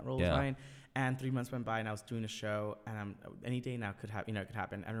knew that role was mine. And 3 months went by, and I was doing a show, and any day now could happen. It could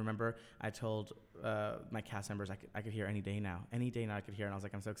happen. And remember, I told my cast members I could hear any day now. Any day now I could hear, and I was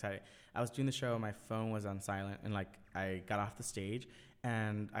like, I'm so excited. I was doing the show, and my phone was on silent, and like I got off the stage,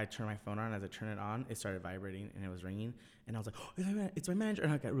 and I turned my phone on. And as I turned it on, it started vibrating, and it was ringing, and I was like, oh, it's my manager,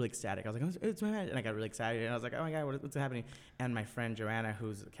 and I got really ecstatic. I was like, oh, it's my manager, and I got really excited, and I was like, oh my God, what's happening? And my friend Joanna,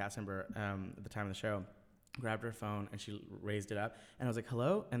 who's a cast member at the time of the show, grabbed her phone and she raised it up, and I was like,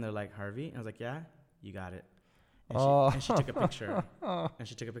 hello? And they're like, Harvey? And I was like, yeah, you got it. And she took a picture. And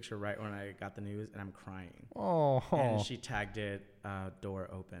she took a picture right when I got the news, and I'm crying. And she tagged it, door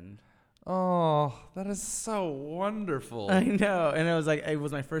opened. Oh, that is so wonderful. I know. And it was like, it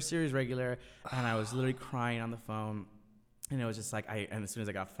was my first series regular, and I was literally crying on the phone. And it was just like, and as soon as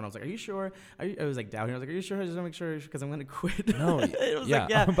I got off the phone, I was like, are you sure? I was like doubting. I was like, are you sure? I just want to make sure, because I'm going to quit. No. It was yeah, like,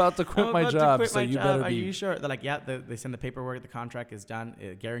 yeah, I'm about to quit my job, so you better be. Are you sure? They're like, yeah, they send the paperwork. The contract is done.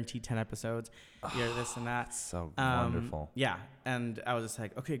 Guaranteed 10 episodes. This and that. So wonderful. Yeah. And I was just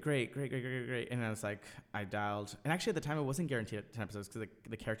like, okay, great. And I was like, I dialed. And actually, at the time, it wasn't guaranteed 10 episodes because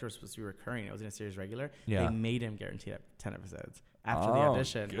the character was supposed to be recurring. It was in a series regular. Yeah. They made him guaranteed 10 episodes. After the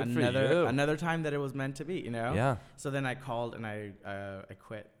audition, another time that it was meant to be, you know. Yeah. So then I called and I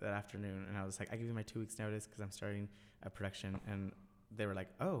quit that afternoon, and I was like, I give you my 2 weeks notice because I'm starting a production, and they were like,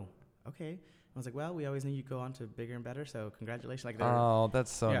 oh, okay. I was like, well, we always knew you'd go on to bigger and better, so congratulations. Like,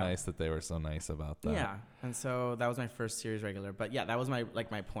 that's so nice that they were so nice about that. Yeah, and so that was my first series regular. But yeah, that was my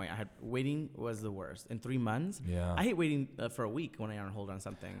point. Waiting was the worst. In 3 months, I hate waiting for a week when I on hold on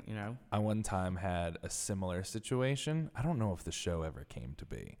something, you know? I one time had a similar situation. I don't know if the show ever came to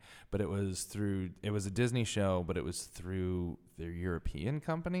be, but it was a Disney show, but it was through their European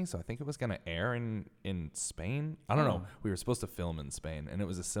company, so I think it was going to air in Spain. I don't know. We were supposed to film in Spain, and it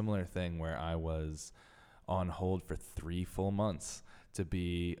was a similar thing where I was on hold for 3 full months to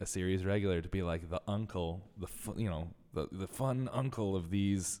be a series regular, to be like the uncle, the fun uncle of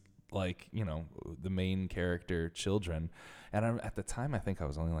these, like, you know, the main character children. And at the time, I think I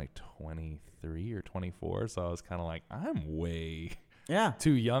was only like 23 or 24, so I was kind of like, I'm way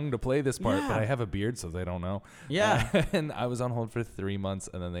too young to play this part, but I have a beard, so they don't know. Yeah. And I was on hold for 3 months,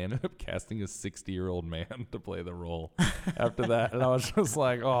 and then they ended up casting a 60-year-old man to play the role after that. And I was just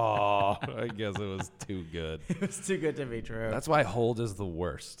like, oh, I guess it was too good. It was too good to be true. That's why hold is the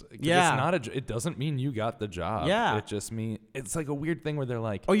worst. Yeah. It doesn't mean you got the job. Yeah. It just means, it's like a weird thing where they're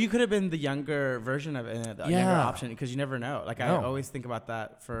like, oh, you could have been the younger version of it, the younger option, because you never know. Like, I always think about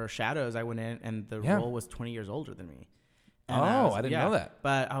that for Shadows. I went in, and the role was 20 years older than me. I didn't know that.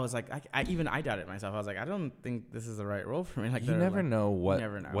 But I was like, I doubted myself. I was like, I don't think this is the right role for me. Like, you never know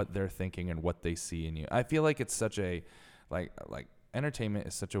what they're thinking and what they see in you. I feel like it's such a, like entertainment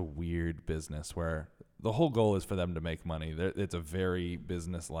is such a weird business where the whole goal is for them to make money. It's a very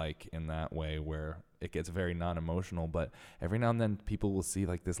business-like in that way where it gets very non-emotional, but every now and then people will see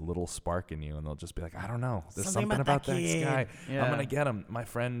like this little spark in you, and they'll just be like, I don't know, there's something about that guy. Yeah. I'm going to get him. My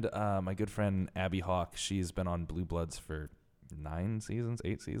friend, my good friend Abby Hawk, she's been on Blue Bloods for 8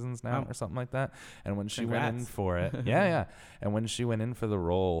 seasons now, or something like that. And when she went in for it, and when she went in for the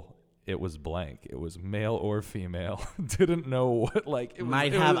role, it was blank. It was male or female. Didn't know what, like, it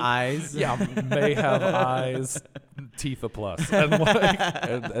might have eyes. Yeah, may have eyes, teeth a plus, and like,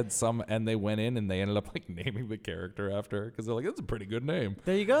 and they went in and they ended up like naming the character after her because they're like, that's a pretty good name.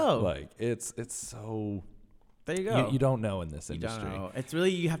 There you go. Like, it's so. There you go. You don't know in this industry. You don't know. It's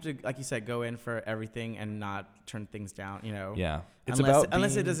really, you have to, like you said, go in for everything and not turn things down, you know? Yeah. It's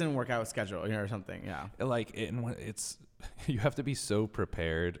unless it doesn't work out with schedule, you know, or something, yeah. Like, you have to be so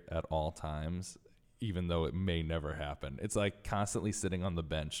prepared at all times, even though it may never happen. It's like constantly sitting on the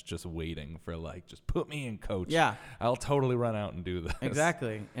bench just waiting for, like, just put me in, coach. Yeah. I'll totally run out and do this.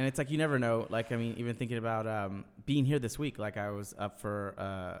 Exactly. And it's like, you never know. Like, I mean, even thinking about being here this week, like, I was up for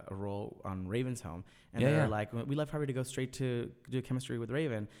a role on Raven's Home. And they're like, we left Harvey to go straight to do chemistry with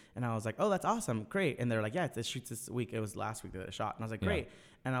Raven. And I was like, oh, that's awesome. Great. And they're like, yeah, it shoots this week. It was last week that it shot. And I was like, great.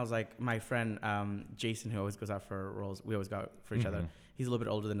 And I was like, my friend Jason, who always goes out for roles, we always go out for each other. He's a little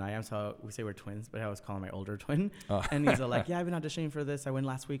bit older than I am, so we say we're twins, but I always call him my older twin. Oh. And he's like, yeah, I've been auditioning for this. I went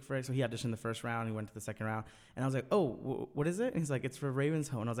last week for it. So he auditioned the first round. He went to the second round. And I was like, oh, what is it? And he's like, it's for Raven's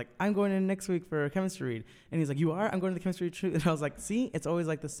Home. And I was like, I'm going in next week for a chemistry read. And he's like, you are? I'm going to the chemistry read. And I was like, see, it's always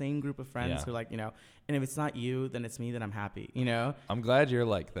like the same group of friends who, like, you know, and if it's not you, then it's me, then I'm happy, you know? I'm glad you're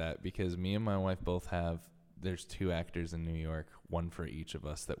like that, because me and my wife both have, there's 2 actors in New York. one for each of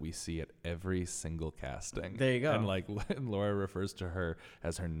us that we see at every single casting. There you go. And like Laura refers to her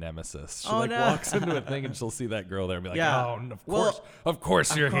as her nemesis. She no. walks into a thing and she'll see that girl there and be like, oh, of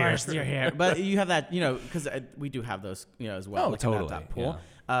course you're here. Of course you're here. But you have that, because we do have those, as well. Oh, like totally. In that pool.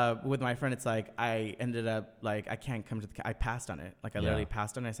 Yeah. With my friend, it's like I ended up like I can't come to I passed on it. Like I literally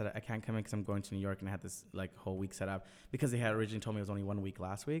passed on it. I said I can't come in because I'm going to New York, and I had this like whole week set up because they had originally told me it was only 1 week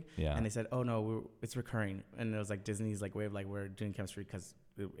last week. Yeah. And they said, oh no, it's recurring, and it was like Disney's like way of like we're doing chemistry because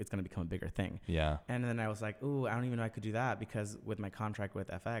it's going to become a bigger thing. Yeah. And then I was like, ooh, I don't even know I could do that because with my contract with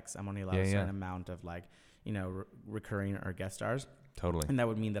FX, I'm only allowed a certain amount of like recurring or guest stars. Totally. And that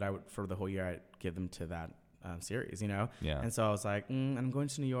would mean that I would for the whole year I'd give them to that series, Yeah. And so I was like, I'm going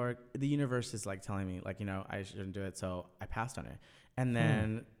to New York. The universe is like telling me like, I shouldn't do it. So I passed on it. And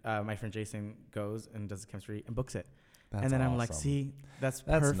then my friend Jason goes and does the chemistry and books it. That's and then awesome. I'm like, see, that's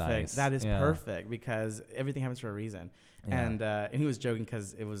perfect. Nice. That is perfect because everything happens for a reason. Yeah. And he was joking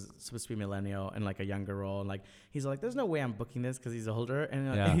because it was supposed to be millennial and like a younger role. And like, he's like, there's no way I'm booking this because he's older.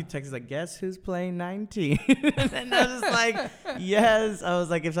 And he texts like, guess who's playing 19? And I was just like, yes. I was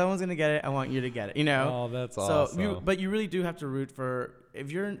like, if someone's going to get it, I want you to get it, Oh, that's awesome. But you really do have to root for,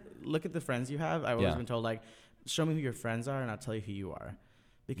 look at the friends you have. I've always been told like, show me who your friends are and I'll tell you who you are.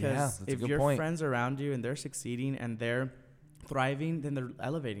 Because if your friends around you and they're succeeding and they're thriving, then they're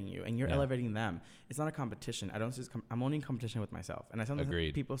elevating you and you're elevating them. It's not a competition. I'm only in competition with myself. And I sometimes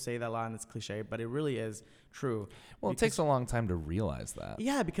people say that a lot and it's cliche, but it really is true. Well, it takes a long time to realize that.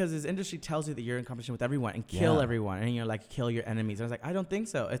 Yeah, because this industry tells you that you're in competition with everyone and kill everyone and you're like, kill your enemies. And I was like, I don't think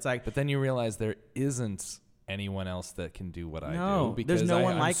so. It's like, but then you realize there isn't anyone else that can do what I do because there's no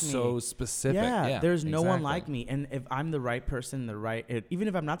one like I'm me. So specific. Yeah, there's no one like me. And if I'm the right person, even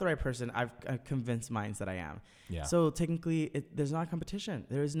if I'm not the right person, I've convinced minds that I am. Yeah. So technically, there's not a competition.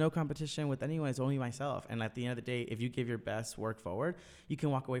 There is no competition with anyone. It's only myself. And at the end of the day, if you give your best work forward, you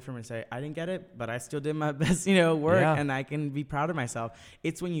can walk away from it and say, I didn't get it, but I still did my best, work, and I can be proud of myself.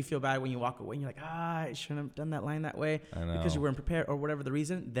 It's when you feel bad when you walk away and you're like, I shouldn't have done that line that way because you weren't prepared or whatever the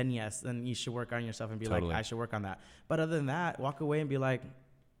reason. Then yes, then you should work on yourself and be like, I should work on that. But other than that, walk away and be like,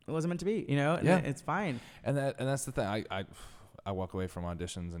 it wasn't meant to be, and it's fine. And that's the thing. I walk away from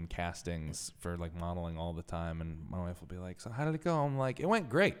auditions and castings for like modeling all the time, and my wife will be like, "So how did it go?" I'm like, "It went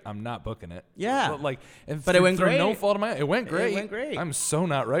great. I'm not booking it." Yeah, but it went great. No fault of mine. It went great. It went great. I'm so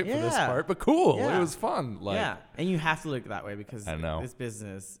not right for this part, but cool. Yeah. It was fun. And you have to look that way because I know this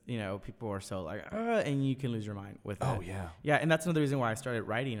business, people are so like, and you can lose your mind with it. Oh yeah, yeah. And that's another reason why I started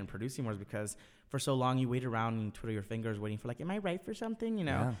writing and producing more, is because for so long you wait around and you twiddle your fingers waiting for like, am I right for something?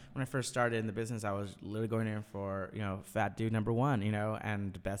 When I first started in the business, I was literally going in for, fat dude number one,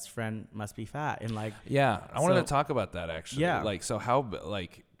 and best friend must be fat. And like, I wanted to talk about that actually. Yeah. Like, so how,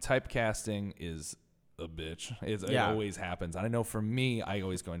 like typecasting is a bitch. It always happens. And I know for me, I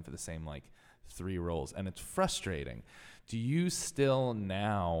always go in for the same like 3 roles and it's frustrating. Do you still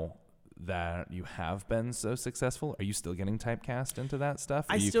now that you have been so successful, are you still getting typecast into that stuff?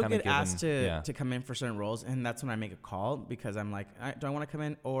 I still get asked to come in for certain roles, and that's when I make a call because I'm like, do I want to come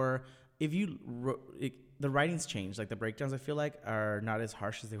in? Or if the writing's changed, like the breakdowns I feel like are not as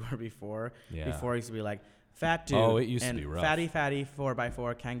harsh as they were before. Before I used to be like, fat dude. Oh, it used to be rough. Fatty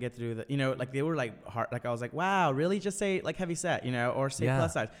 4x4 can't get through the, like they were like hard. Like I was like, wow, really? Just say like heavy set, or say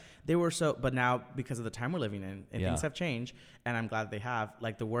plus size. They were so, but now because of the time we're living in and things have changed, and I'm glad they have,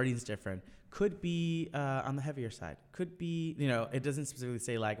 like the wording's different. Could be on the heavier side. Could be, it doesn't specifically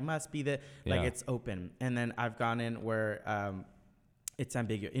say like must be like it's open. And then I've gone in where it's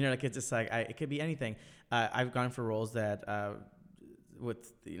ambiguous. Like it's just like it could be anything. I've gone for roles that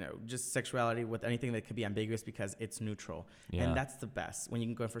with just sexuality, with anything that could be ambiguous because it's neutral, and that's the best when you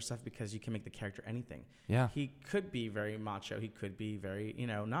can go for stuff because you can make the character anything. He could be very macho, he could be very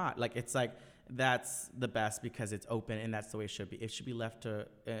not, like it's like that's the best because it's open and that's the way it should be. It should be left to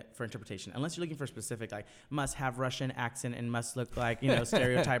for interpretation, unless you're looking for specific like must have Russian accent and must look like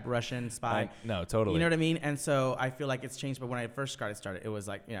stereotype Russian spy. No, totally. You know what I mean? And so I feel like it's changed. But when I first started, it was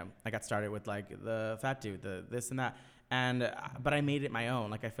like I got started with like the fat dude, the this and that. But I made it my own.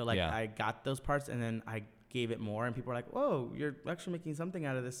 Like I feel like I got those parts and then I gave it more, and people were like, "Whoa, you're actually making something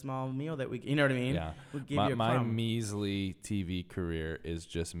out of this small meal that we." You know what I mean? Yeah. We give you a my crumb. measly TV career is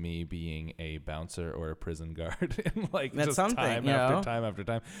just me being a bouncer or a prison guard, and like that's just something, time after time after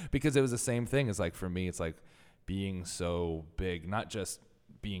time. Because it was the same thing. It's like for me, it's like being so big, not just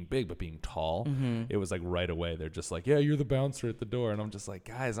being big, but being tall. Mm-hmm. It was like right away they're just like, "Yeah, you're the bouncer at the door," and I'm just like,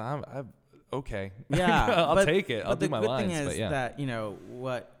 "Guys, I'm okay. Yeah, I'll take it. I'll do my lines. But the good thing is yeah. that, you know,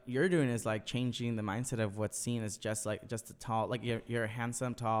 what you're doing is like changing the mindset of what's seen as just a tall, like you're a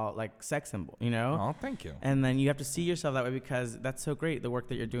handsome, tall, like sex symbol, you know? Oh, thank you. And then you have to see yourself that way, because that's so great. The work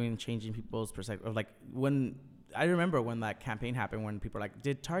that you're doing, changing people's perspective of, like, when I remember when that campaign happened, when people were like,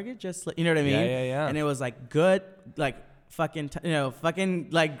 did Target just, you know what I mean? Yeah. And it was like good, like, fucking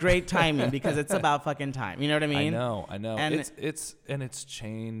like great timing, because it's about fucking time. You know what I mean? I know. And it's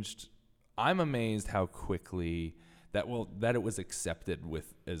changed. I'm amazed how quickly that it was accepted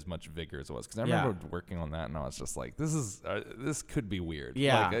with as much vigor as it was. Because I remember working on that, and I was just like, this could be weird.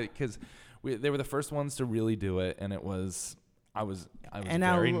 Yeah. Because they were the first ones to really do it, and it was I was and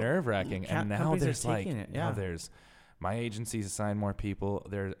very nerve wracking. And now there's now there's my agencies assign more people.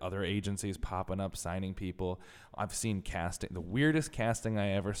 There's other agencies popping up, signing people. I've seen casting. The weirdest casting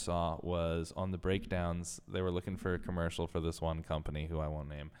I ever saw was on the breakdowns. They were looking for a commercial for this one company who I won't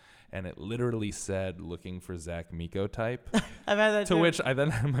name. And it literally said, looking for Zach Miko type. I've had that to too. which I then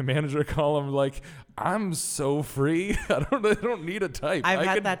had my manager call him like, I'm so free. I don't need a type. I've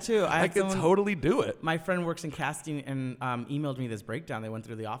had that too. I could totally do it. My friend works in casting and emailed me this breakdown. They went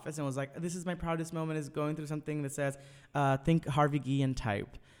through the office and was like, this is my proudest moment, is going through something that says, think Harvey Guillen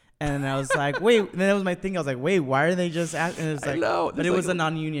type. And I was like, wait. And then that was my thing. I was like, wait, why are they just asking? And it's like, but it was a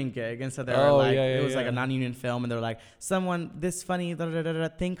non-union gig, and so they were like, it was like a non-union film, and they were like, someone this funny,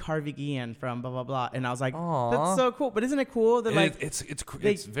 think Harvey Guillen from blah blah blah. And I was like, that's so cool. But isn't it cool that like it's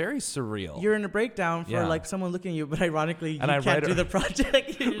very surreal. You're in a breakdown for like someone looking at you, but ironically you can't do the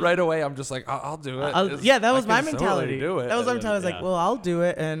project. Right away, I'm just like, I'll do it. That was my mentality. Totally that was my mentality. I was like, well, I'll do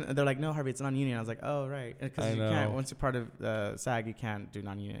it, and they're like, no, Harvey, it's non-union. I was like, oh right, because you can't. Once you're part of SAG, you can't do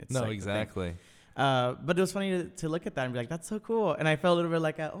non-union. No, exactly. But it was funny to look at that and be like, that's so cool. And I felt a little bit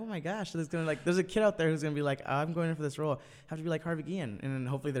like, oh my gosh, there's a kid out there who's gonna be like, I'm going in for this role. I have to be like Harvey Guillen, and then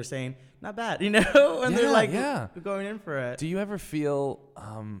hopefully they're saying, not bad, you know, and they're like, going in for it. Do you ever feel?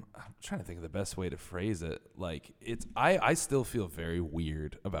 I'm trying to think of the best way to phrase it. Like I still feel very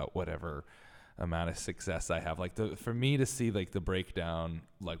weird about whatever amount of success I have. Like for me to see like the breakdown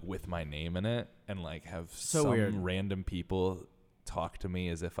like with my name in it, and like have some random people talk to me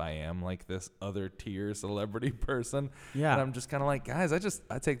as if I am like this other tier celebrity person. Yeah. And I'm just kind of like, guys,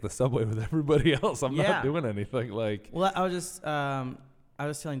 I take the subway with everybody else. I'm not doing anything like. Well, I was telling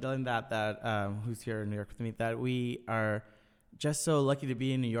Dylan that who's here in New York with me, that we are just so lucky to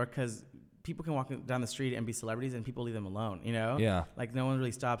be in New York, because people can walk down the street and be celebrities and people leave them alone, you know? Yeah. Like no one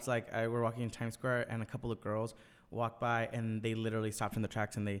really stops. Like we're walking in Times Square and a couple of girls walked by and they literally stopped in the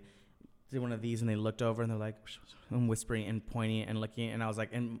tracks and they did one of these and they looked over and they're like, and whispering and pointing and looking, and I was like,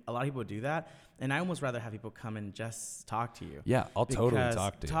 and a lot of people do that, and I almost rather have people come and just talk to you. Yeah, I'll totally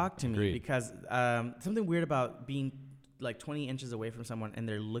talk to you. Talk to me, because something weird about being like 20 inches away from someone and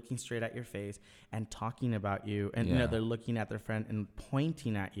they're looking straight at your face and talking about you, and you know, they're looking at their friend and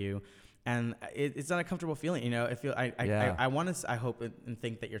pointing at you, and it's not a comfortable feeling, you know. I want to, I hope and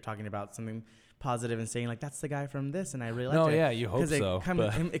think that you're talking about something positive and saying like, that's the guy from this, and I really liked it. No, yeah, you hope so.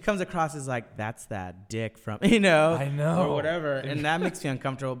 It comes across as like, that's that dick from, you know, I know, or whatever, and that makes me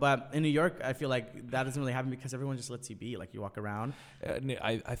uncomfortable. But in New York, I feel like that doesn't really happen because everyone just lets you be. Like you walk around.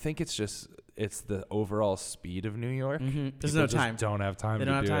 I think it's the overall speed of New York. Mm-hmm. There's no time. Don't have time to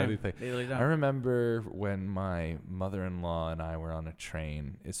do anything. They really don't. I remember when my mother-in-law and I were on a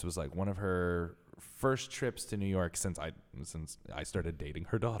train. This was like one of her first trips to New York since I started dating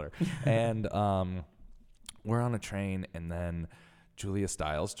her daughter. And we're on a train, and then Julia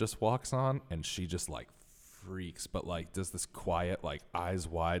Stiles just walks on, and she just like freaks, but like does this quiet, like eyes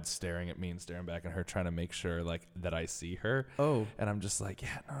wide, staring at me and staring back at her, trying to make sure like that I see her. Oh. And I'm just like,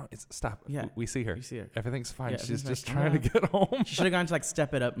 stop. Yeah. We see her. You see her. Everything's fine. She's just trying to get home. She should have gone to like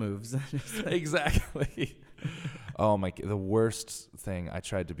step it up moves. Exactly. Oh my! The worst thing. I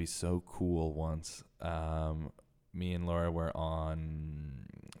tried to be so cool once. Me and Laura were on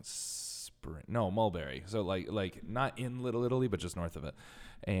Mulberry. So like not in Little Italy, but just north of it.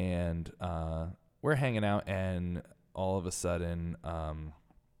 And we're hanging out, and all of a sudden, oh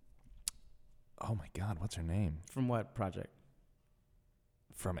my God, what's her name? From what project?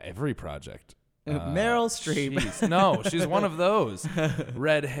 From every project. Meryl Streep. No, she's one of those.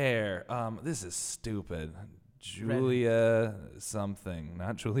 Red hair. This is stupid. Julia something,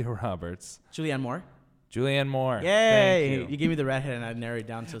 not Julia Roberts. Julianne Moore. Julianne Moore. Yay! Thank you. You gave me the redhead, and I narrowed it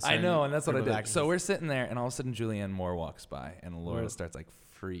down to a certain. I know, and that's what I did. So we're sitting there, and all of a sudden, Julianne Moore walks by, and Laura starts like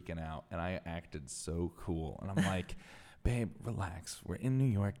freaking out, and I acted so cool, and I'm like, babe, relax. We're in New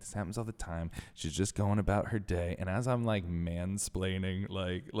York. This happens all the time. She's just going about her day. And as I'm like mansplaining,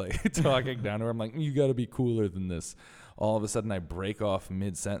 like talking down to her, I'm like, you got to be cooler than this. All of a sudden I break off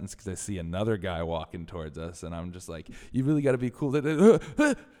mid-sentence because I see another guy walking towards us. And I'm just like, you really got to be cool.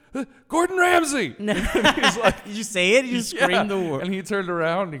 Gordon Ramsay. No. He's like, did you say it? You just screamed the word. And he turned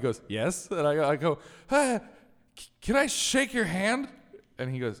around and he goes, yes. And I go, can I shake your hand? And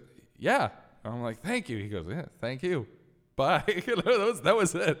he goes, yeah. And I'm like, thank you. He goes, yeah, thank you. Bye. that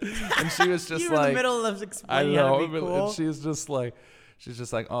was it. And she was just you were in the middle of explaining how to be cool. And she's just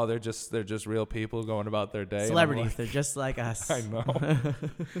like, oh, they're just real people going about their day. Celebrities, like, they're just like us. I know.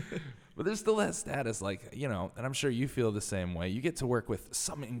 But there's still that status, like, you know, and I'm sure you feel the same way. You get to work with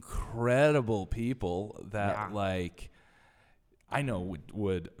some incredible people that, like, I know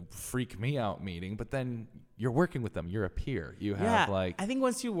would freak me out meeting, but then you're working with them. You're a peer. You have, like... I think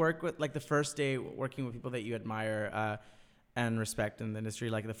once you work with, like, the first day working with people that you admire and respect in the industry,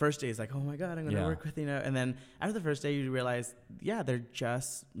 like, the first day is like, oh, my God, I'm going to work with, you know. And then after the first day, you realize, they're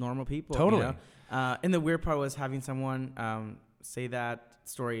just normal people. Totally. You know? And the weird part was having someone say that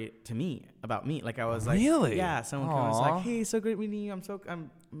story to me about me. Like, I was like... Really? Yeah. Someone was like, hey, so great meeting you. I'm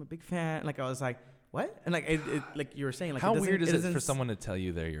a big fan. Like, I was like... What? And like it, like you were saying, like how weird is it for someone to tell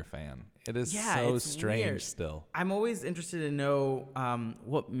you they're your fan? It is so strange weird. Still. I'm always interested to know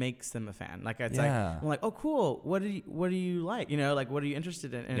what makes them a fan. Like it's like I'm like, oh cool. What do you like? You know, like what are you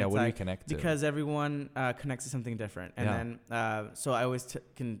interested in? And what do like, you connect to? Because everyone connects to something different. And then so I always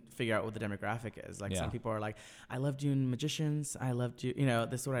can figure out what the demographic is. Like some people are like, I love doing magicians. I love you know,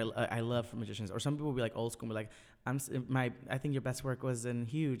 this is what I love for magicians. Or some people will be like old school, and be like, I think your best work was in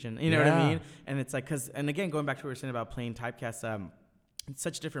Huge, and you know what I mean. And it's like, and again, going back to what we were saying about playing typecast, it's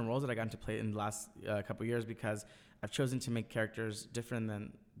such different roles that I got to play in the last couple of years because I've chosen to make characters different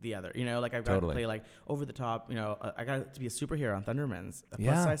than the other. You know, like I've got to play like over the top. You know, I got to be a superhero on Thundermans, a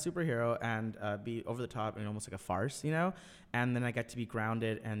plus size superhero, and be over the top and almost like a farce. You know, and then I got to be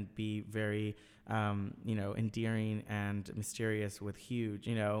grounded and be very. You know, endearing and mysterious with Huge,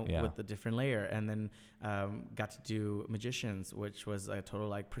 you know, with the different layer. And then got to do Magicians, which was a total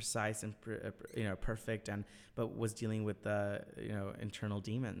like precise and, you know, perfect, but was dealing with the, you know, internal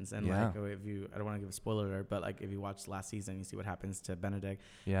demons. And like, I don't want to give a spoiler alert, but like if you watch last season, you see what happens to Benedict.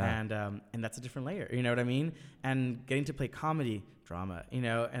 And that's a different layer, you know what I mean? And getting to play comedy, drama, you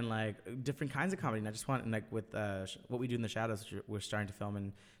know, and like different kinds of comedy. And I just want, and like with What We Do in the Shadows, which we're starting to film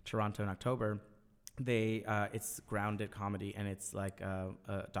in Toronto in October, it's grounded comedy and it's like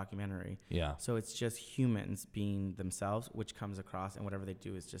a documentary. So it's just humans being themselves, which comes across, and whatever they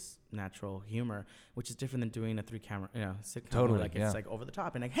do is just natural humor, which is different than doing a 3-camera, you know, sitcom. Totally. Like it's like over the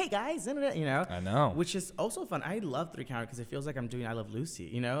top and like, hey guys, you know. I know. Which is also fun. I love 3-camera because it feels like I'm doing I Love Lucy.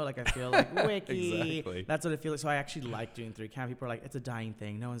 You know, like I feel like Wiki. Exactly. That's what it feels like. So I actually like doing 3-camera. People are like, it's a dying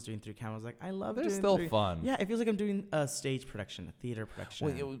thing. No one's doing 3-camera. I was like, I love. They're still fun. Yeah, it feels like I'm doing a stage production, a theater production.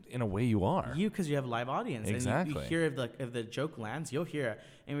 Well, in a way, you are. Because you have a live audience. Exactly. And you hear if the joke lands, you'll hear it.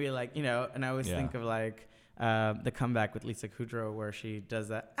 And we're like, you know, and I always think of like the comeback with Lisa Kudrow where she does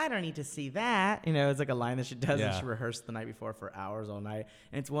that, I don't need to see that. You know, it's like a line that she does and she rehearsed the night before for hours all night.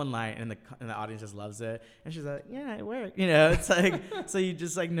 And it's one line and the audience just loves it. And she's like, yeah, it worked. You know, it's like, so you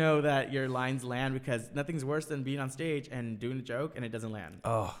just like know that your lines land because nothing's worse than being on stage and doing a joke and it doesn't land.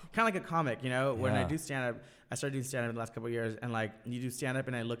 Oh. Kind of like a comic, you know, when I do stand-up, I started doing stand-up in the last couple of years, and like you do stand-up,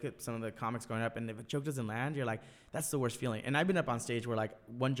 and I look at some of the comics going up, and if a joke doesn't land, you're like, that's the worst feeling. And I've been up on stage where like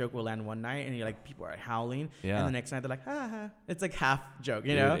one joke will land one night, and you're like, people are howling, and the next night they're like, ha ha. It's like half joke,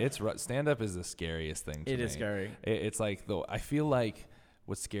 you know? It's stand-up is the scariest thing to me. It is scary. It's like, though, I feel like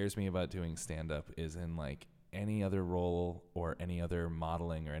what scares me about doing stand-up is in like any other role or any other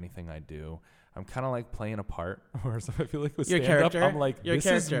modeling or anything I do, I'm kind of like playing a part. Whereas I feel like with stand-up, I'm like, this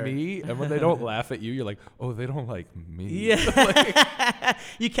is me. And when they don't laugh at you, you're like, oh, they don't like me. Yeah.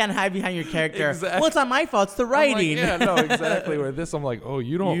 You can't hide behind your character. Exactly. Well, it's not my fault. It's the writing. Like, yeah, no, exactly. Where this, I'm like, oh,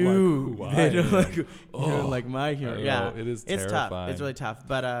 you don't like who I am. You don't like my humor. Yeah. It is terrifying. It's tough. It's really tough.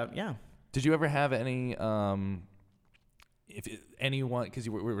 But yeah. Did you ever have any... anyone, because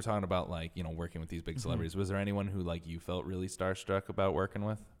we were talking about like, you know, working with these big celebrities, was there anyone who like you felt really starstruck about working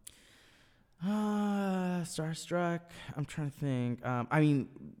with? Starstruck. I'm trying to think. I mean,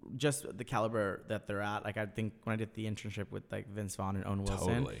 just the caliber that they're at. Like I think when I did the internship with like Vince Vaughn and Owen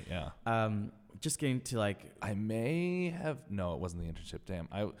Wilson. Totally, yeah. Just getting to like. I may have. No, it wasn't the internship. Damn.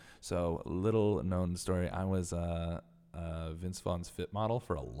 So little known story. I was Vince Vaughn's fit model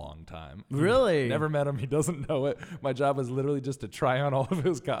for a long time. Really? Never met him. He doesn't know it. My job was literally just to try on all of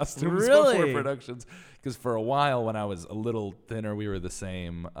his costumes Really? before productions. Because for a while, when I was a little thinner, we were the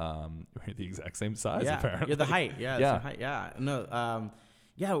same. We were the exact same size, apparently. You're the height. Yeah. Yeah. Height. Yeah. No.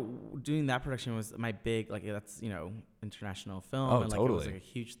 Doing that production was my big, like, that's, international film. Oh, and, like, totally. It was like a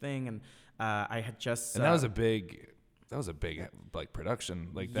huge thing. And I had just... And that was a big like production.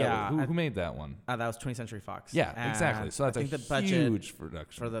 Like that. Yeah, Who made that one? that was 20th Century Fox. Yeah, And exactly. So that's I think a the budget huge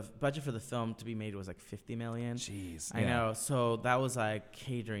production. for the budget for the film to be made was like $50 million. Jeez. I know. So that was like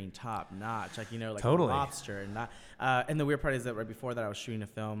catering top notch. Like, like Totally. Lobster and that. And the weird part is that right before that I was shooting a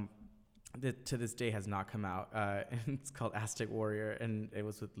film that to this day has not come out. And it's called Aztec Warrior, and it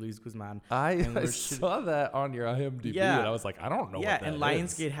was with Luis Guzman. I saw that on your IMDb, and I was like, I don't know what that is. Yeah, and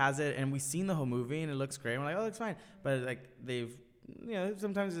Lionsgate has it, and we've seen the whole movie, and it looks great. And we're like, oh, it looks fine. But, like, they've,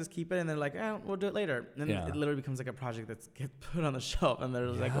 sometimes just keep it, and they're like, we'll do it later. And then it literally becomes like a project that's gets put on the shelf, and they're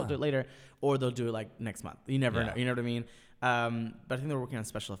like, we'll do it later. Or they'll do it, like, next month. You never know. You know what I mean? But I think they're working on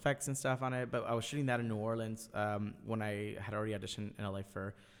special effects and stuff on it. But I was shooting that in New Orleans when I had already auditioned in LA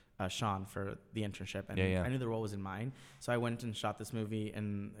for Sean for the internship, and I knew the role was in mine, so I went and shot this movie,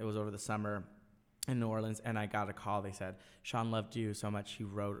 and it was over the summer in New Orleans, and I got a call. They said Sean loved you so much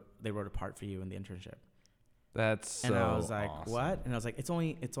they wrote a part for you in the internship. That's and so I was like, awesome. what? And I was like, it's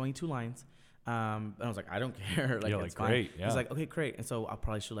only 2 lines. And I was like, I don't care. Like, You're it's like, fine. great. Yeah. He's like, okay, great. And so I'll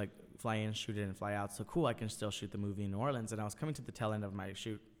probably shoot, like, fly in, shoot it, and fly out. So cool, I can still shoot the movie in New Orleans. And I was coming to the tail end of my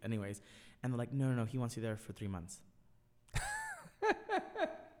shoot anyways, and they're like, no, he wants you there for 3 months.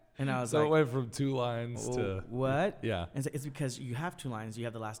 And I was so like, it went from 2 lines to what? Yeah. And it's because you have 2 lines. You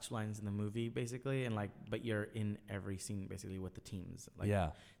have the last 2 lines in the movie, basically, and but you're in every scene basically with the teams. Like,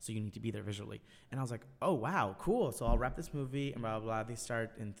 so you need to be there visually. And I was like, oh wow, cool. So I'll wrap this movie and blah blah blah. They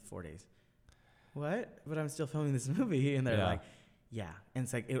start in 4 days. What? But I'm still filming this movie, and they're like, yeah. And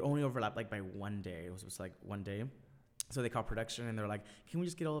it's like it only overlapped like by 1 day. It was just like 1 day. So they called production, and they're like, can we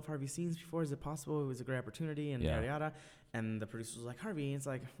just get all of Harvey's scenes before? Is it possible? It was a great opportunity, and yada yada. And the producer was like, Harvey, it's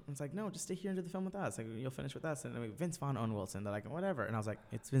like, no, just stay here and do the film with us. Like, you'll finish with us. And I'm like, Vince Vaughn, Owen Wilson. They're like, whatever. And I was like,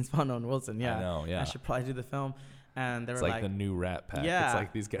 it's Vince Vaughn, Owen Wilson. Yeah. I know, yeah. I should probably do the film. And they were like the new Rat Pack. Yeah. It's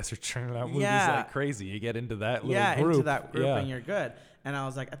like these guys are churning out movies like crazy. You get into that little group. Into that group, and you're good. And I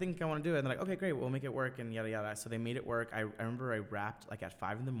was like, I think I want to do it. And they're like, okay, great, we'll make it work, and yada yada. So they made it work. I remember I wrapped like at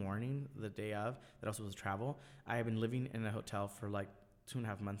 5 a.m, the day of that I was supposed to travel. I had been living in a hotel for like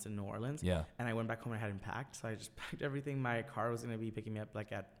 2.5 months in New Orleans. Yeah. And I went back home and I hadn't packed. So I just packed everything. My car was going to be picking me up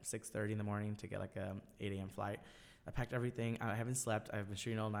like at 6:30 in the morning to get like a 8 a.m. flight. I packed everything. I haven't slept. I've been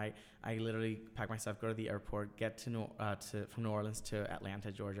shooting all night. I literally pack myself, go to the airport, get to from New Orleans to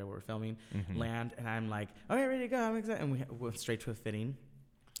Atlanta, Georgia, where we're filming, land, and I'm like, okay, ready to go. I'm excited. And we went straight to a fitting.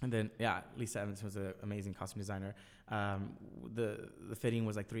 And then, Lisa Evans was an amazing costume designer. The fitting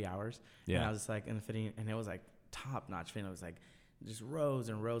was like 3 hours. Yeah. And I was just like in the fitting, and it was like top notch fitting. It was like just rows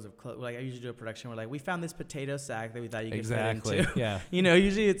and rows of clothes. Like I usually do a production where like we found this potato sack that we thought you could fit into. Yeah.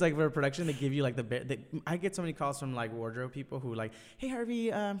 Usually it's like for a production they give you like I get so many calls from like wardrobe people who like, hey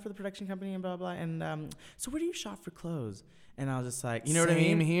Harvey, for the production company and blah blah. And so where do you shop for clothes? And I was just like, you know what I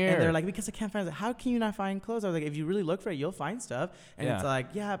mean? Here. And they're like, because I can't find it. How can you not find clothes? I was like, if you really look for it, you'll find stuff. And it's like,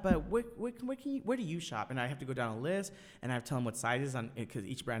 yeah, but where do you shop? And I have to go down a list, and I have to tell them what sizes on it because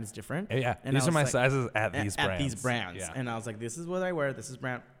each brand is different. Yeah, and these are my sizes at these brands. At these brands. Yeah. And I was like, this is what I wear. This is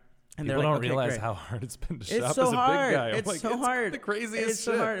brand. And people like, don't realize how hard it's been to shop so as a hard. big guy. It's so hard. The craziest It's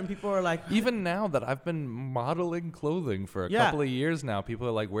so hard. And people are like... Even now that I've been modeling clothing for a couple of years now, people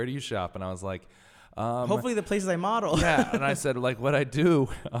are like, where do you shop? And I was like... hopefully the places I model. Yeah, and I said, like, what I do,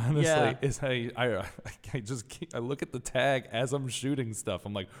 honestly, is I look at the tag as I'm shooting stuff.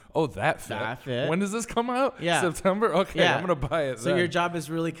 I'm like, oh, that fit. That fit. When does this come out? Yeah. September? Okay, I'm going to buy it So your job is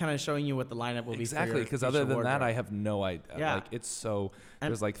really kind of showing you what the lineup will be. Exactly, because other than that, I have no idea. Yeah. Like, it's so...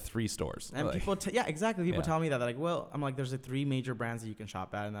 There's like 3 stores. And people, exactly. People tell me that. They're like, well, I'm like, there's like 3 major brands that you can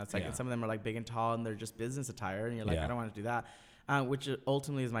shop at. And that's like, and some of them are like big and tall and they're just business attire. And you're like, I don't want to do that. Which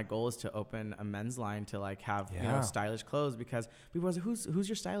ultimately is my goal, is to open a men's line to like have stylish clothes, because people are like, who's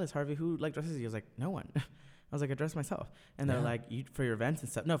your stylist, Harvey? Who like dresses you? I was like, no one. I was like, I dress myself. And they're like, you for your events and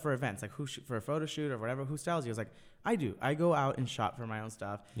stuff? No, for events, like for a photo shoot or whatever. Who styles you? I was like, I do. I go out and shop for my own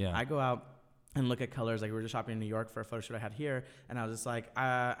stuff. Yeah. I go out and look at colors. Like we were just shopping in New York for a photo shoot I had here, and I was just like,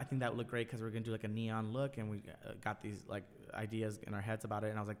 I think that would look great because we're gonna do like a neon look, and we got these like ideas in our heads about it,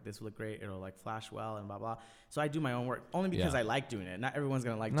 and I was like, this will look great. It'll like flash well and blah blah. So I do my own work only because I like doing it. Not everyone's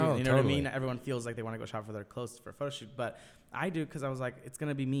gonna like doing it. You know what I mean? Not everyone feels like they want to go shop for their clothes for a photo shoot, but I do because I was like, it's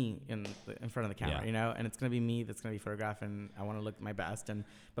gonna be me in front of the camera, you know, and it's gonna be me that's gonna be photographed, and I want to look my best.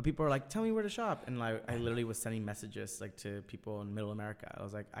 But people are like, tell me where to shop, and like I literally was sending messages like to people in Middle America. I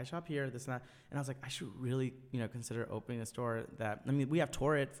was like, I shop here, this and that, and I was like, I should really, you know, consider opening a store that. I mean, we have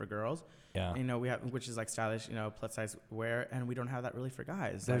Torrid for girls, you know, we have, which is like stylish, you know, plus size wear, and we don't have that really for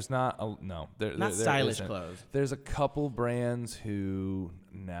guys. There's like, not stylish clothes. There's a couple brands who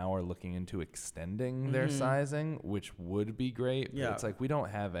now are looking into extending their sizing, which would be great. But it's like we don't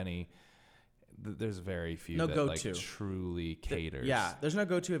have any. There's very few that like truly caters. There's no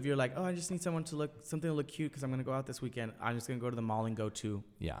go-to if you're like, oh, I just need something to look cute because I'm gonna go out this weekend. I'm just gonna go to the mall and go to.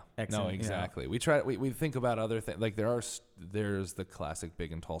 No, exactly. You know? We think about other things. Like there's the classic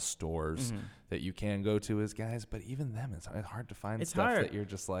big and tall stores that you can go to as guys, but even them, it's hard to find stuff that you're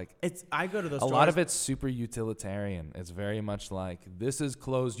just like. I go to those. A lot of it's super utilitarian. It's very much like, this is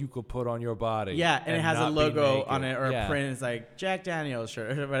clothes you could put on your body. Yeah, and it has a logo on it or a print. It's like Jack Daniels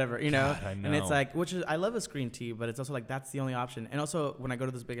shirt or whatever, you know. God, I know. And it's like, which is, I love a screen tee, but it's also like that's the only option. And also when I go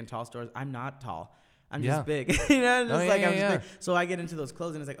to those big and tall stores, I'm not tall. I'm just big, you know. I'm just big. So I get into those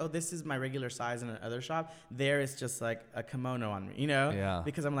clothes, and it's like, oh, this is my regular size in another shop. There, it's just like a kimono on me, you know. Yeah.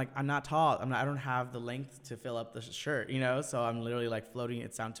 Because I'm like, I'm not tall. I don't have the length to fill up the shirt, you know. So I'm literally like floating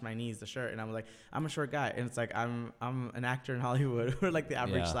it down to my knees, the shirt, and I'm like, I'm a short guy, and it's like I'm an actor in Hollywood where like the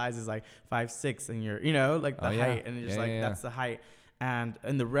average size is like 5'6", and you're, you know, like the height, and it's just that's the height. And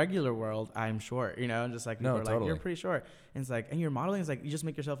in the regular world, I'm short, you know, and just like people are like, you're pretty short. And it's like, and your modeling is like, you just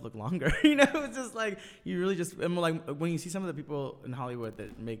make yourself look longer, you know. It's just like, you really just, and like when you see some of the people in Hollywood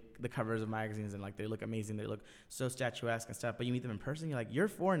that make the covers of magazines and like they look amazing, they look so statuesque and stuff, but you meet them in person, you're like, you're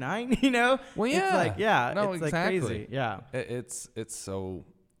 4'9", you know. Well, yeah, it's like, no, it's exactly. like crazy, It's so.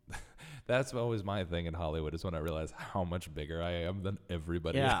 That's always my thing in Hollywood, is when I realize how much bigger I am than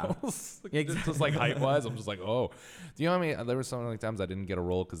everybody else. It's just like height-wise, I'm just like, oh. Do you know what I mean? There were so many times I didn't get a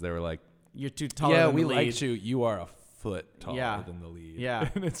role because they were like, you're too tall. Yeah, we liked you. You are a foot taller than the lead. Yeah.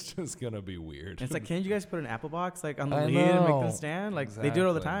 And it's just going to be weird. And it's like, can't you guys put an apple box like on the lead and make them stand? Like they do it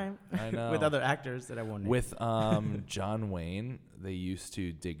all the time. I know. With other actors that I won't name. With John Wayne, they used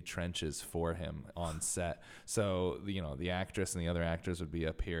to dig trenches for him on set. So, you know, the actress and the other actors would be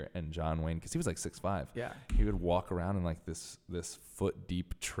up here, and John Wayne, because he was like 6'5", he would walk around in like this foot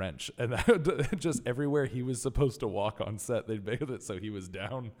deep trench, and that would, just everywhere he was supposed to walk on set, they'd make it so he was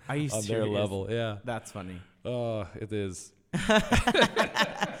down on their level. Yeah, that's funny. Oh, it is.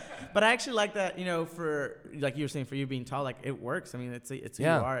 But I actually like that, you know, for like you were saying, for you being tall, like it works. I mean, it's who you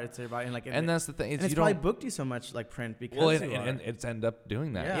are. It's your body, and like, and that's the thing. It's probably booked you so much like print because and it's end up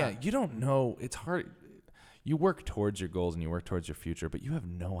doing that. Yeah, you don't know. It's hard. You work towards your goals and you work towards your future, but you have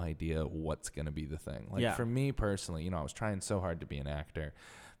no idea what's going to be the thing. Like for me personally, you know, I was trying so hard to be an actor.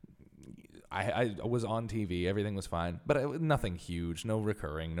 I was on TV, everything was fine, but nothing huge, no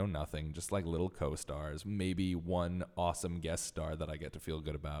recurring, no nothing, just like little co-stars, maybe one awesome guest star that I get to feel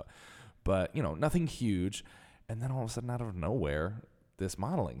good about, but you know, nothing huge. And then all of a sudden, out of nowhere, this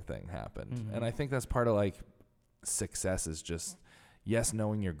modeling thing happened. And I think that's part of like success, is just, yes,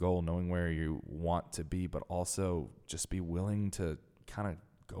 knowing your goal, knowing where you want to be, but also just be willing to kind of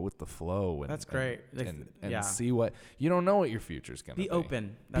go with the flow. And that's great. And see what, you don't know what your future's going to be. Be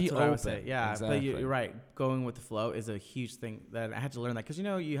open. That's what I would say. Yeah. Exactly. But you're right. Going with the flow is a huge thing that I had to learn that. Cause you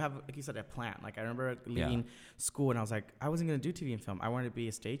know, you have, like you said, a plan. Like I remember leaving school and I was like, I wasn't going to do TV and film. I wanted to be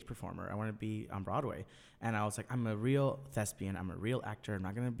a stage performer. I wanted to be on Broadway. And I was like, I'm a real thespian. I'm a real actor. I'm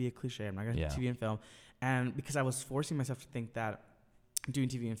not going to be a cliche. I'm not going to do TV and film. And because I was forcing myself to think that doing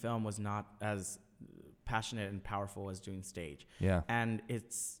TV and film was not as passionate and powerful as doing stage. Yeah. And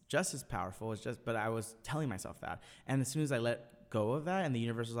it's just as powerful. But I was telling myself that. And as soon as I let go of that, and the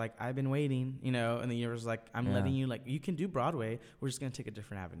universe was like, I've been waiting, you know, and the universe was like, I'm letting you, like, you can do Broadway. We're just going to take a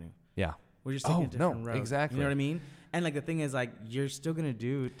different avenue. Yeah. We're just taking a different road. Exactly. You know what I mean? And like the thing is, like, you're still going to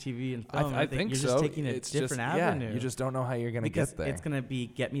do TV and film. I think you're just taking a different avenue. Yeah, you just don't know how you're going to get there. It's going to be,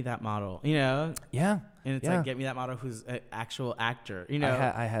 get me that model, you know? Yeah. And it's like, get me that model who's an actual actor, you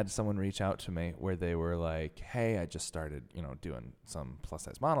know? I had someone reach out to me where they were like, hey, I just started, you know, doing some plus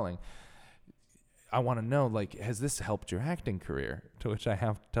size modeling. I want to know, like, has this helped your acting career? To which I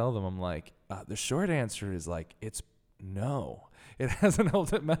have to tell them, I'm like, the short answer is like, it's no. It hasn't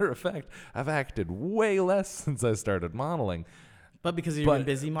helped. Matter of fact, I've acted way less since I started modeling. But because you've been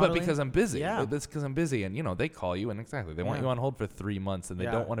busy modeling? But because I'm busy. Yeah. It's because I'm busy. And, you know, they call you, and they want you on hold for 3 months, and they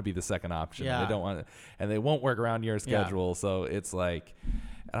don't want to be the second option. Yeah. They don't want to, and they won't work around your schedule. Yeah. So it's like,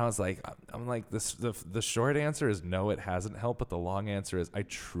 And I was like, I'm like, the short answer is no, it hasn't helped. But the long answer is I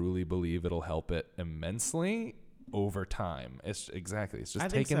truly believe it'll help it immensely over time. It's just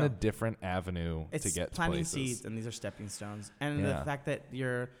taking a different avenue to get to planting places. seeds, and these are stepping stones. And the fact that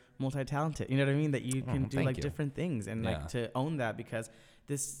you're multi-talented, you know what I mean? That you can do like different things, and like to own that, because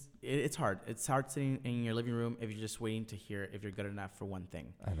it's hard. It's hard sitting in your living room if you're just waiting to hear if you're good enough for one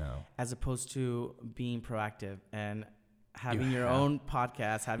thing. I know. As opposed to being proactive and having your own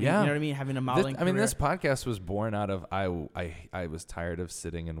podcast, having you know what I mean, having a modeling career. This podcast was born out of I was tired of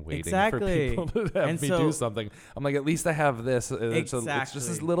sitting and waiting for people to have me do something. I'm like, at least I have this. It's just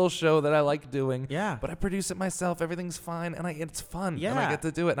this little show that I like doing. Yeah. But I produce it myself. Everything's fine, and it's fun. Yeah. And I get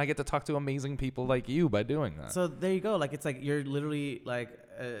to do it, and I get to talk to amazing people like you by doing that. So there you go. Like, it's like you're literally like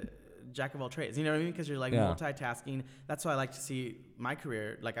jack of all trades, you know what I mean? Because you're like multitasking. That's why I like to see my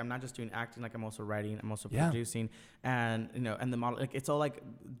career. Like, I'm not just doing acting, like I'm also writing, I'm also producing, and and the model, like it's all like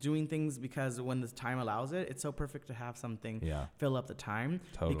doing things, because when the time allows it, it's so perfect to have something fill up the time.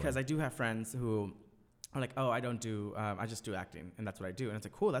 Totally. Because I do have friends who are like, oh, I don't do, I just do acting, and that's what I do. And it's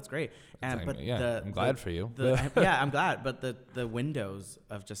like, cool, that's great. And I'm glad for you. I'm glad. But the windows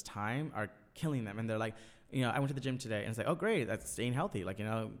of just time are killing them, and they're like, I went to the gym today, and it's like, oh, great, that's staying healthy. Like,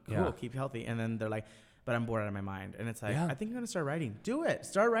 cool, keep healthy. And then they're like, but I'm bored out of my mind. And it's like, I think I'm going to start writing. Do it.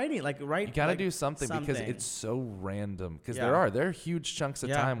 Start writing. Like, write. You got to do something, because it's so random. Because there are huge chunks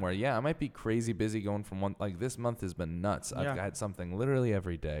of time where, I might be crazy busy going from one, like this month has been nuts. I've had something literally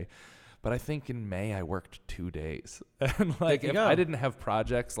every day. But I think in May I worked 2 days. And like, if I didn't have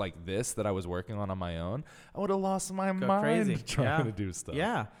projects like this that I was working on my own, I would have lost my mind trying to do stuff.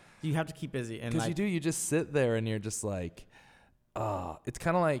 Yeah. You have to keep busy. Because you just sit there and you're just like, it's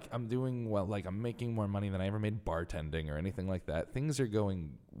kind of like I'm doing well, like I'm making more money than I ever made bartending or anything like that. Things are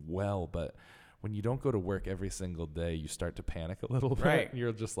going well, but when you don't go to work every single day, you start to panic a little bit. Right.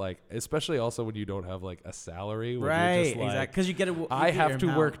 You're just like, especially also when you don't have like a salary. Right. You're just like, exactly. Because you get it. I have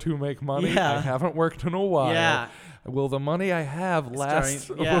to work to make money. Yeah. I haven't worked in a while. Yeah. Will the money I have last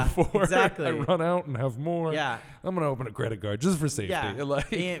before I run out and have more? Yeah. I'm going to open a credit card just for safety. Yeah.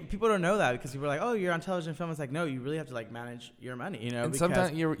 Like, and people don't know that, because people are like, oh, you're on television film. It's like, no, you really have to like manage your money, And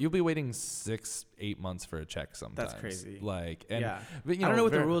sometimes you'll be waiting 6-8 months for a check sometimes. That's crazy. Like, and but, I don't know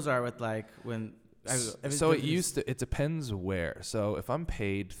what the rules are with like when. So it depends where. So if I'm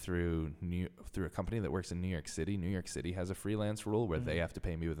paid through a company that works in New York City has a freelance rule where they have to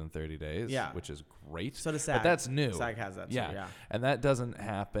pay me within 30 days, which is great. So does SAG. But that's new. SAG has that too, yeah. And that doesn't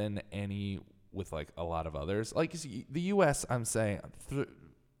happen with like a lot of others. Like the US, I'm saying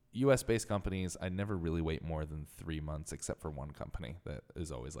US-based companies, I never really wait more than 3 months, except for one company that is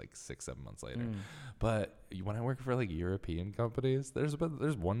always like 6-7 months later. But when I work for like European companies, there's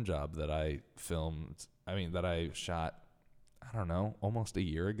one job that I shot, I don't know, almost a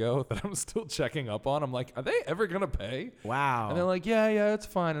year ago that I'm still checking up on. I'm like, are they ever gonna pay? Wow. And they're like, yeah, it's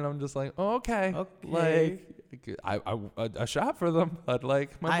fine. And I'm just like, oh, okay. Like, I shot for them. I'd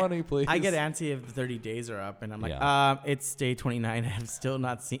like my money, please. I get antsy if 30 days are up, and I'm like, it's day 29, and I'm still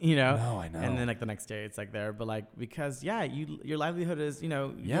not seeing, No, I know. And then like the next day, it's like there, but like, because your livelihood is, you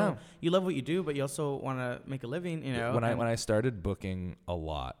love what you do, but you also want to make a living, When I started booking a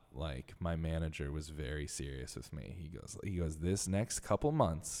lot, like my manager was very serious with me. He goes, this next couple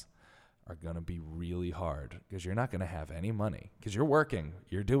months are going to be really hard, because you're not going to have any money, because you're working,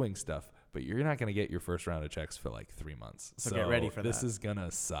 you're doing stuff, but you're not going to get your first round of checks for like 3 months. So get ready for this is going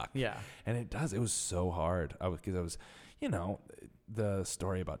to suck. Yeah. And it does. It was so hard. Because I was, the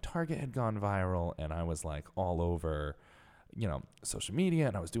story about Target had gone viral, and I was like all over, social media,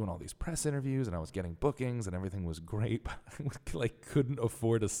 and I was doing all these press interviews, and I was getting bookings, and everything was great, but I like couldn't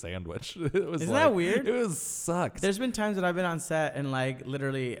afford a sandwich. Isn't that weird? It was sucked. There's been times that I've been on set and like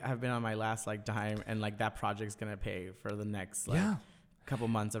literally have been on my last like dime, and like that project's gonna pay for the next couple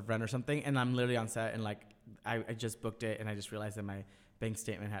months of rent or something, and I'm literally on set, and like I just booked it, and I just realized that my bank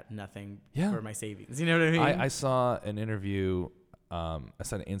statement had nothing for my savings. You know what I mean? I saw an interview. I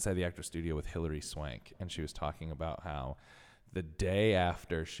saw Inside the Actor Studio with Hilary Swank, and she was talking about how the day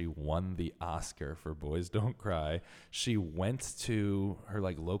after she won the Oscar for Boys Don't Cry, she went to her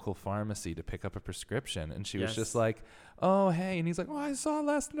like local pharmacy to pick up a prescription, and she was just like, oh, hey. And he's like, oh, I saw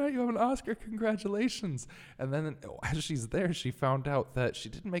last night you have an Oscar. Congratulations. And then as she's there, she found out that she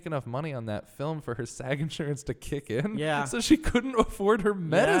didn't make enough money on that film for her SAG insurance to kick in. Yeah. So she couldn't afford her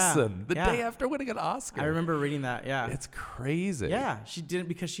medicine the day after winning an Oscar. I remember reading that. Yeah. It's crazy. Yeah. She didn't,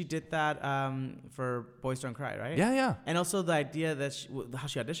 because she did that for Boys Don't Cry, right? Yeah, yeah. And also the idea that how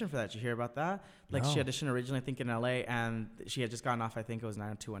she auditioned for that. Did you hear about that? Like she auditioned originally, I think, in LA, and she had just gotten off, I think it was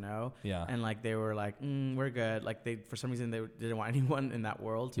 90210. Yeah. And like they were like, we're good. Like they, for some some reason they didn't want anyone in that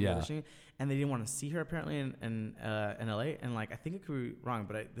world to be auditioning, and they didn't want to see her apparently in LA. And like I think it could be wrong,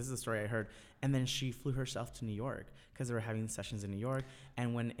 but this is the story I heard. And then she flew herself to New York because they were having sessions in New York,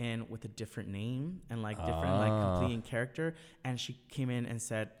 and went in with a different name and like different like completing character. And she came in and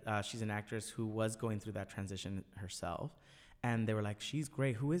said she's an actress who was going through that transition herself. And they were like, she's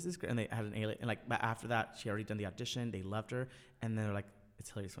great. Who is this girl? And they had an alien. And like, but after that, she already done the audition. They loved her. And then they're like, it's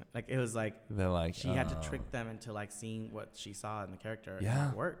Hilary Swank. Like, it was like, they're like, she had to trick them into like seeing what she saw in the character. Yeah.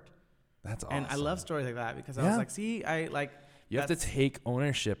 And it worked. That's awesome. And I love stories like that because I was like, see, I like. You have to take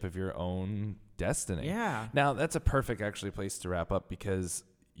ownership of your own destiny. Yeah. Now, that's a perfect actually place to wrap up because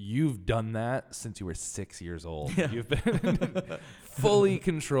you've done that since you were 6 years old. Yeah. You've been fully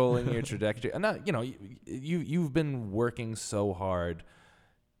controlling your trajectory. And not, you've been working so hard,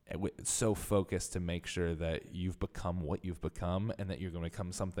 so focused to make sure that you've become what you've become and that you're going to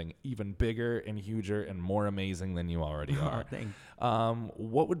become something even bigger and huger and more amazing than you already are. Thanks.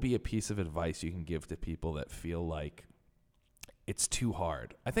 What would be a piece of advice you can give to people that feel like it's too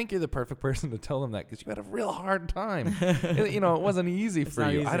hard? I think you're the perfect person to tell them that because you had a real hard time. It wasn't easy for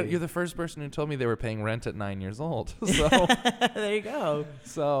you. You're the first person who told me they were paying rent at 9 years old. So there you go.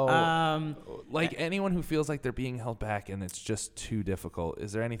 So anyone who feels like they're being held back and it's just too difficult,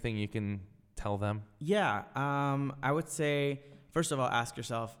 is there anything you can tell them? Yeah. I would say, first of all, ask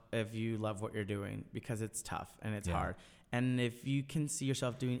yourself if you love what you're doing because it's tough and it's hard. And if you can see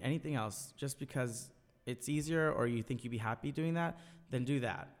yourself doing anything else just because it's easier or you think you'd be happy doing that, then do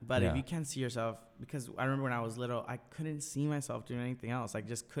that. But if you can't see yourself, because I remember when I was little, I couldn't see myself doing anything else. I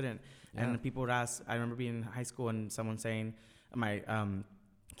just couldn't. Yeah. And people would ask, I remember being in high school and someone saying, my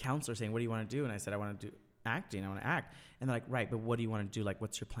counselor saying, what do you want to do? And I said, I want to do acting. I want to act. And they're like, right, but what do you want to do? Like,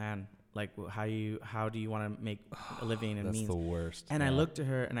 what's your plan? Like, how do you want to make a living and means? That's the worst. And I looked at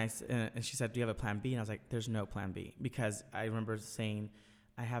her and and she said, do you have a plan B? And I was like, there's no plan B, because I remember saying,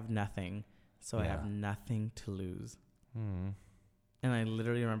 I have nothing. So I have nothing to lose. Mm. And I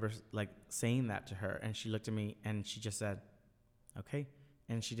literally remember like saying that to her, and she looked at me and she just said, okay.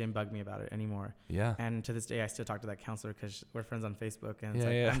 And she didn't bug me about it anymore. Yeah. And to this day, I still talk to that counselor because we're friends on Facebook. And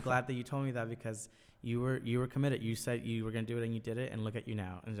it's I'm glad that you told me that because you were committed. You said you were going to do it and you did it, and look at you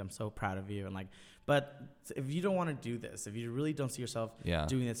now. And I'm so proud of you. And like, but if you don't want to do this, if you really don't see yourself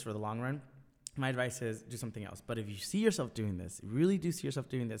doing this for the long run, my advice is do something else. But if you see yourself doing this, really do see yourself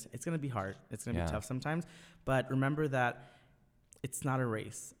doing this, it's going to be hard. It's going to be tough sometimes. But remember that it's not a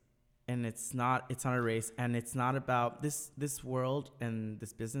race. And it's not a race. And it's not about this world, and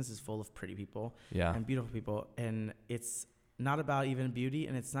this business is full of pretty people and beautiful people. And it's not about even beauty,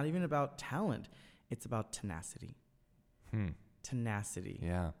 and it's not even about talent. It's about tenacity. Tenacity.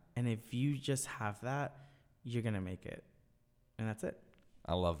 Yeah. And if you just have that, you're going to make it. And that's it.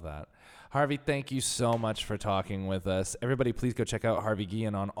 I love that. Harvey, thank you so much for talking with us. Everybody, please go check out Harvey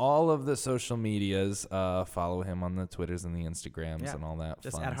Guillen on all of the social medias. Follow him on the Twitters and the Instagrams and all that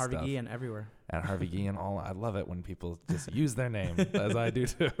just fun at Harvey stuff. Guillen everywhere. At Harvey Guillen. I love it when people just use their name, as I do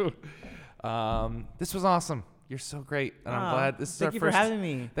too. This was awesome. You're so great, and I'm glad this is our first. Thank you for having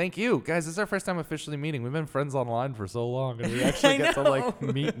me. Thank you, guys. This is our first time officially meeting. We've been friends online for so long, and we actually get to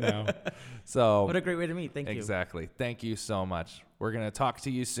meet now. So what a great way to meet. Thank you. Exactly. Thank you so much. We're gonna talk to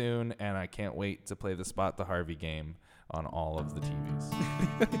you soon, and I can't wait to play the Spot the Harvey game on all of the TVs.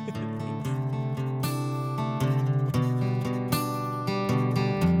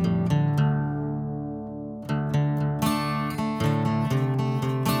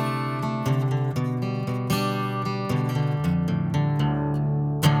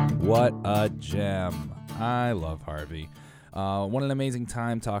 What a gem. I love Harvey. What an amazing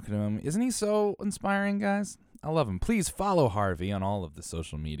time talking to him. Isn't he so inspiring, guys? I love him. Please follow Harvey on all of the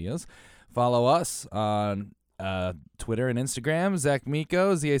social medias. Follow us on Twitter and Instagram, Zach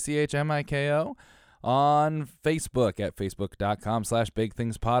Miko, ZACHMIKO. On Facebook at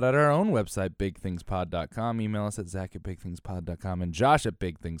facebook.com/bigthingspod, at our own website, bigthingspod.com. Email us at zach@bigthingspod.com and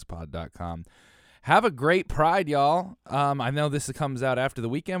josh@bigthingspod.com. Have a great Pride, y'all. I know this comes out after the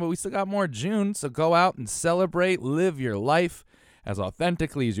weekend, but we still got more June, so go out and celebrate. Live your life as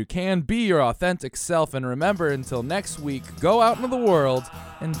authentically as you can. Be your authentic self, and remember, until next week, go out into the world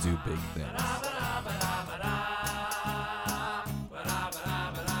and do big things.